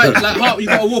thing, right? Like, you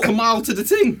gotta walk a mile to the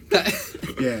thing.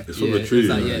 Yeah. it's from the tree. it's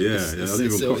like, man. Yeah, it's- I it's- didn't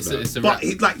even clock it's a- that. it's a But wrap.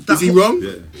 he, like that Is he whole- wrong?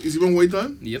 Yeah. Is he wrong what he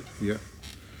done? Yep. yeah.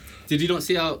 Did you not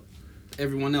see how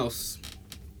everyone else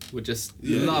would just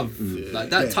love like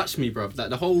that? Yeah. Touched me, bro. Like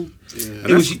the whole.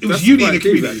 It was That's uni in quite the deep,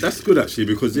 community. That's good actually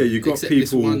because you got except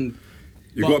this people. one-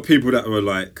 You but- got people that were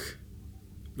like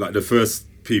the first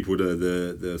people,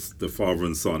 the father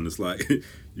and son. It's like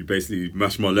you basically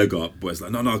mash my leg up, but it's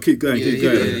like no, keep going, Yeah, keep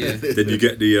yeah, going. yeah. Then you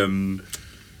get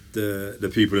the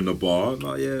people in the bar.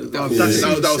 Like That cool.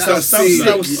 was sick.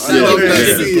 That was sick. I love that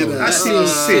Yeah. scene. That scene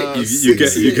was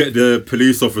sick. You get the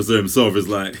police officer himself is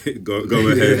like go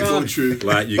ahead. So true.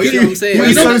 Like you But get you know what I'm saying? He You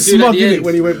was know so what- smug in it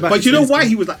when he went back. But you to know his why team.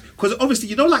 he was like? Because obviously,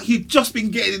 you know, like he'd just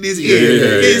been getting in his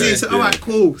ear. Yeah. All right,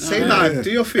 cool. Say that. Do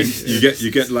your thing.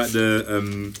 you get like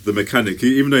the mechanic,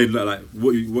 even though like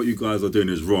what you guys are doing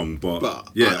is wrong, but I I'm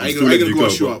ain't still gonna letting you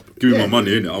wash you but up. give me Yeah. my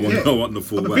money innit? Yeah. I want the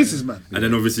full I'm a back. businessman. And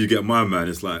then obviously you get my man.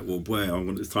 It's like, well, boy,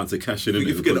 it's time to cash in. You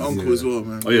innit? forget the Because- uncle as well,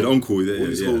 man. Oh yeah, the uncle. Yeah, All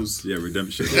his hoes. yeah,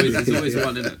 redemption. It's always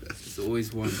one, isn't it? It's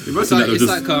always one. It's Imagine that,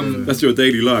 like, just, that's your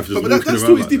daily life. Just But that walking around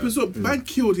story's like deep that. as well. Man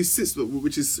killed his sister,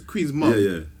 which is Queen's mum,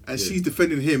 Yeah. and she's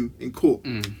defending him in court.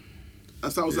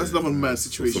 That's another mad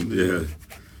situation.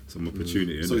 Some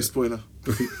opportunity. Sorry, innit? spoiler.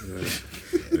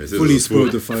 Yeah, so Fully it's a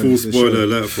spoiled the full film. spoiler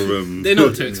alert for They know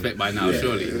what to expect by now,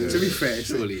 surely. To be fair,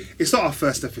 Surely. it's not our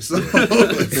first episode.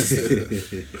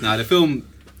 Nah, the film,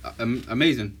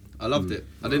 amazing. I loved it.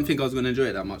 I didn't think I was going to enjoy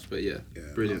it that much, but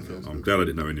brilliant film. I'm glad I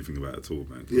didn't know anything about it at all,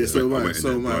 man. Yeah, so am I, went in so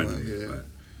there am I, blind, man, yeah. like,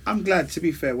 I'm glad, to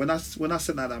be fair, when I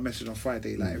sent out that message on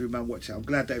Friday, like every man watch it, I'm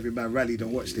glad that every man rallied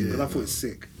and watched it because I thought it's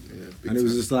sick. And it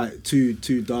was just like two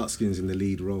dark skins in the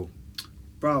lead role.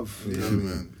 bruv. Yeah,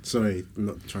 man. Sorry, I'm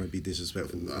not trying to be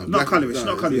disrespectful. Not colourist,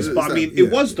 not colourist. yeah, But I mean, yeah.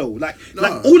 it was though. Like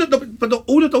No.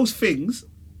 all of those things,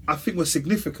 I think were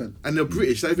significant. And they're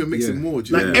British. That even makes Yeah. it more. Do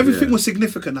you Like know? everything yeah. was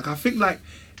significant. Like I think like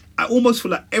I almost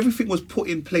feel like everything was put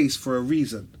in place for a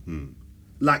reason.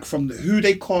 Like from who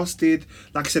they casted,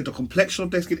 like I said, the complexion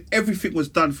of their skin, everything was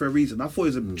done for a reason. I thought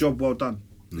it was a job well done.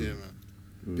 Yeah,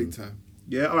 man. Big time.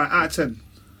 Yeah, all right, out of 10.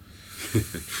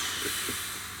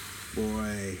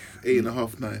 Boy,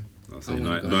 8.5, 9. I'll say Oh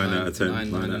my 9 God, out of 10.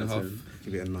 9 9 out and a of half. 10.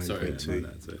 give it a Sorry. 9.2. 9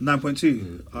 out of 10.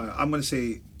 9.2. All right, I'm gonna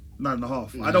say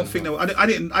 9.5. I don't think there. I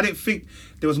didn't think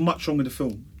there was much wrong with the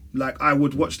film. Like I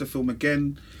would watch the film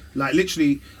again. Like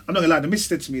literally, I'm not gonna lie. The miss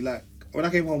said to me like when I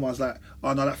came home, I was like,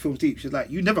 "Oh no, that film's deep." She's like,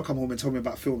 "You never come home and tell me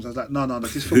about films." I was like, "No,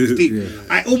 this film's deep."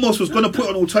 I almost was gonna put it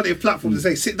on alternative platforms and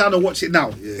say, "Sit down and watch it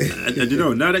now." And you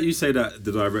know, now that you say that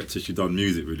the director, she done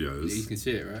music You videos. can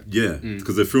see it, right? Yeah,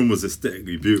 because the film was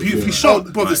aesthetically beautiful. Beautifully man. shot.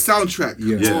 Oh, but the soundtrack.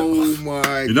 Yeah. Oh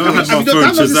my. You know, I had Have my you phone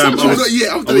downloaded the Shazam. soundtrack? I've I done was it, yeah.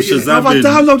 Bruv, I Shazamming.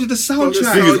 downloaded the Thing soundtrack. is,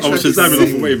 I was Soundtrack is Shazamming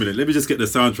sick. off. Wait a minute, let me just get the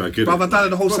soundtrack. innit? Bruv, I downloaded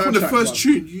the whole But soundtrack. from the first bruv.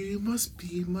 tune, you must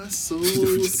be my soul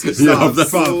sister. Yeah, I'm that-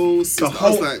 soul sister. The I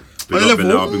whole was like, Big on a up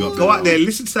Bilal, big level, up go out Bilal. there,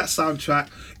 listen to that soundtrack.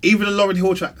 Even the Lauryn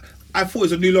Hill track. I thought it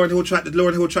was a new Lauryn Hill track. The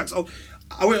Lauryn Hill tracks. Oh,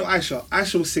 I went with Aisha.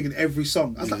 Aisha was singing every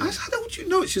song. I was like, Aisha, how would you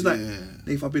know it? She's like, Yeah.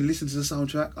 Dave, I've been listening to the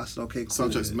soundtrack. I said, okay, cool.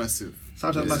 soundtrack's massive.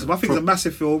 Soundtrack's massive. I think it's a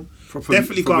massive film. Proper-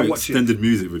 Definitely go proper and watch it. extended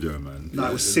music video, man. No,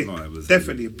 it was Yeah, sick. no, it was-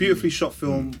 Definitely a beautifully shot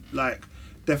film. Like,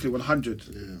 definitely 100.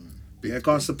 Yeah, man. Yeah,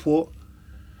 go and support.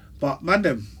 But man,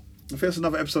 them, I think it's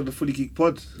another episode of the Fully Geek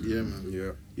Pod. Yeah, man.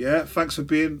 Yeah. Yeah, thanks for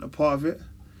being a part of it.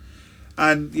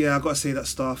 And yeah, I gotta say that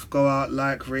stuff. Go out,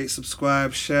 like, rate,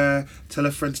 subscribe, share, tell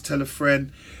a friend to tell a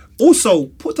friend. Also,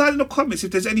 put down in the comments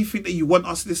if there's anything that you want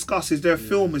us to discuss. Is there a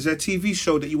film? Is there a TV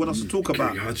show that you want us to talk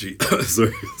about? Giri Haji.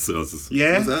 Sorry, so I was just,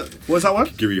 Yeah. What's that? What was that one?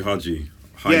 Giri Haji.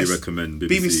 Highly Yes. recommend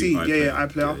BBC, iPlayer. yeah,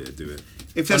 iPlayer. Yeah, do it.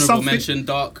 If there's Honorable something, mention,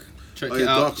 Dark. Check Oh, it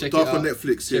yeah, out. Check Dark it on out.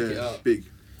 Netflix. Check Yeah, it out. big.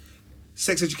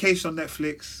 Sex Education on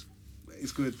Netflix,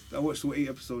 it's good. I watched all 8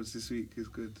 episodes this week. It's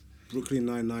good. Brooklyn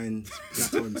Nine-Nine,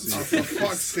 Black Ones. For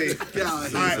fuck's sake! Yeah,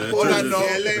 Alright, Yeah, hold on,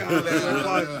 yeah, later.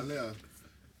 later.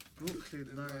 Brooklyn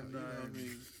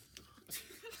Nine-Nine.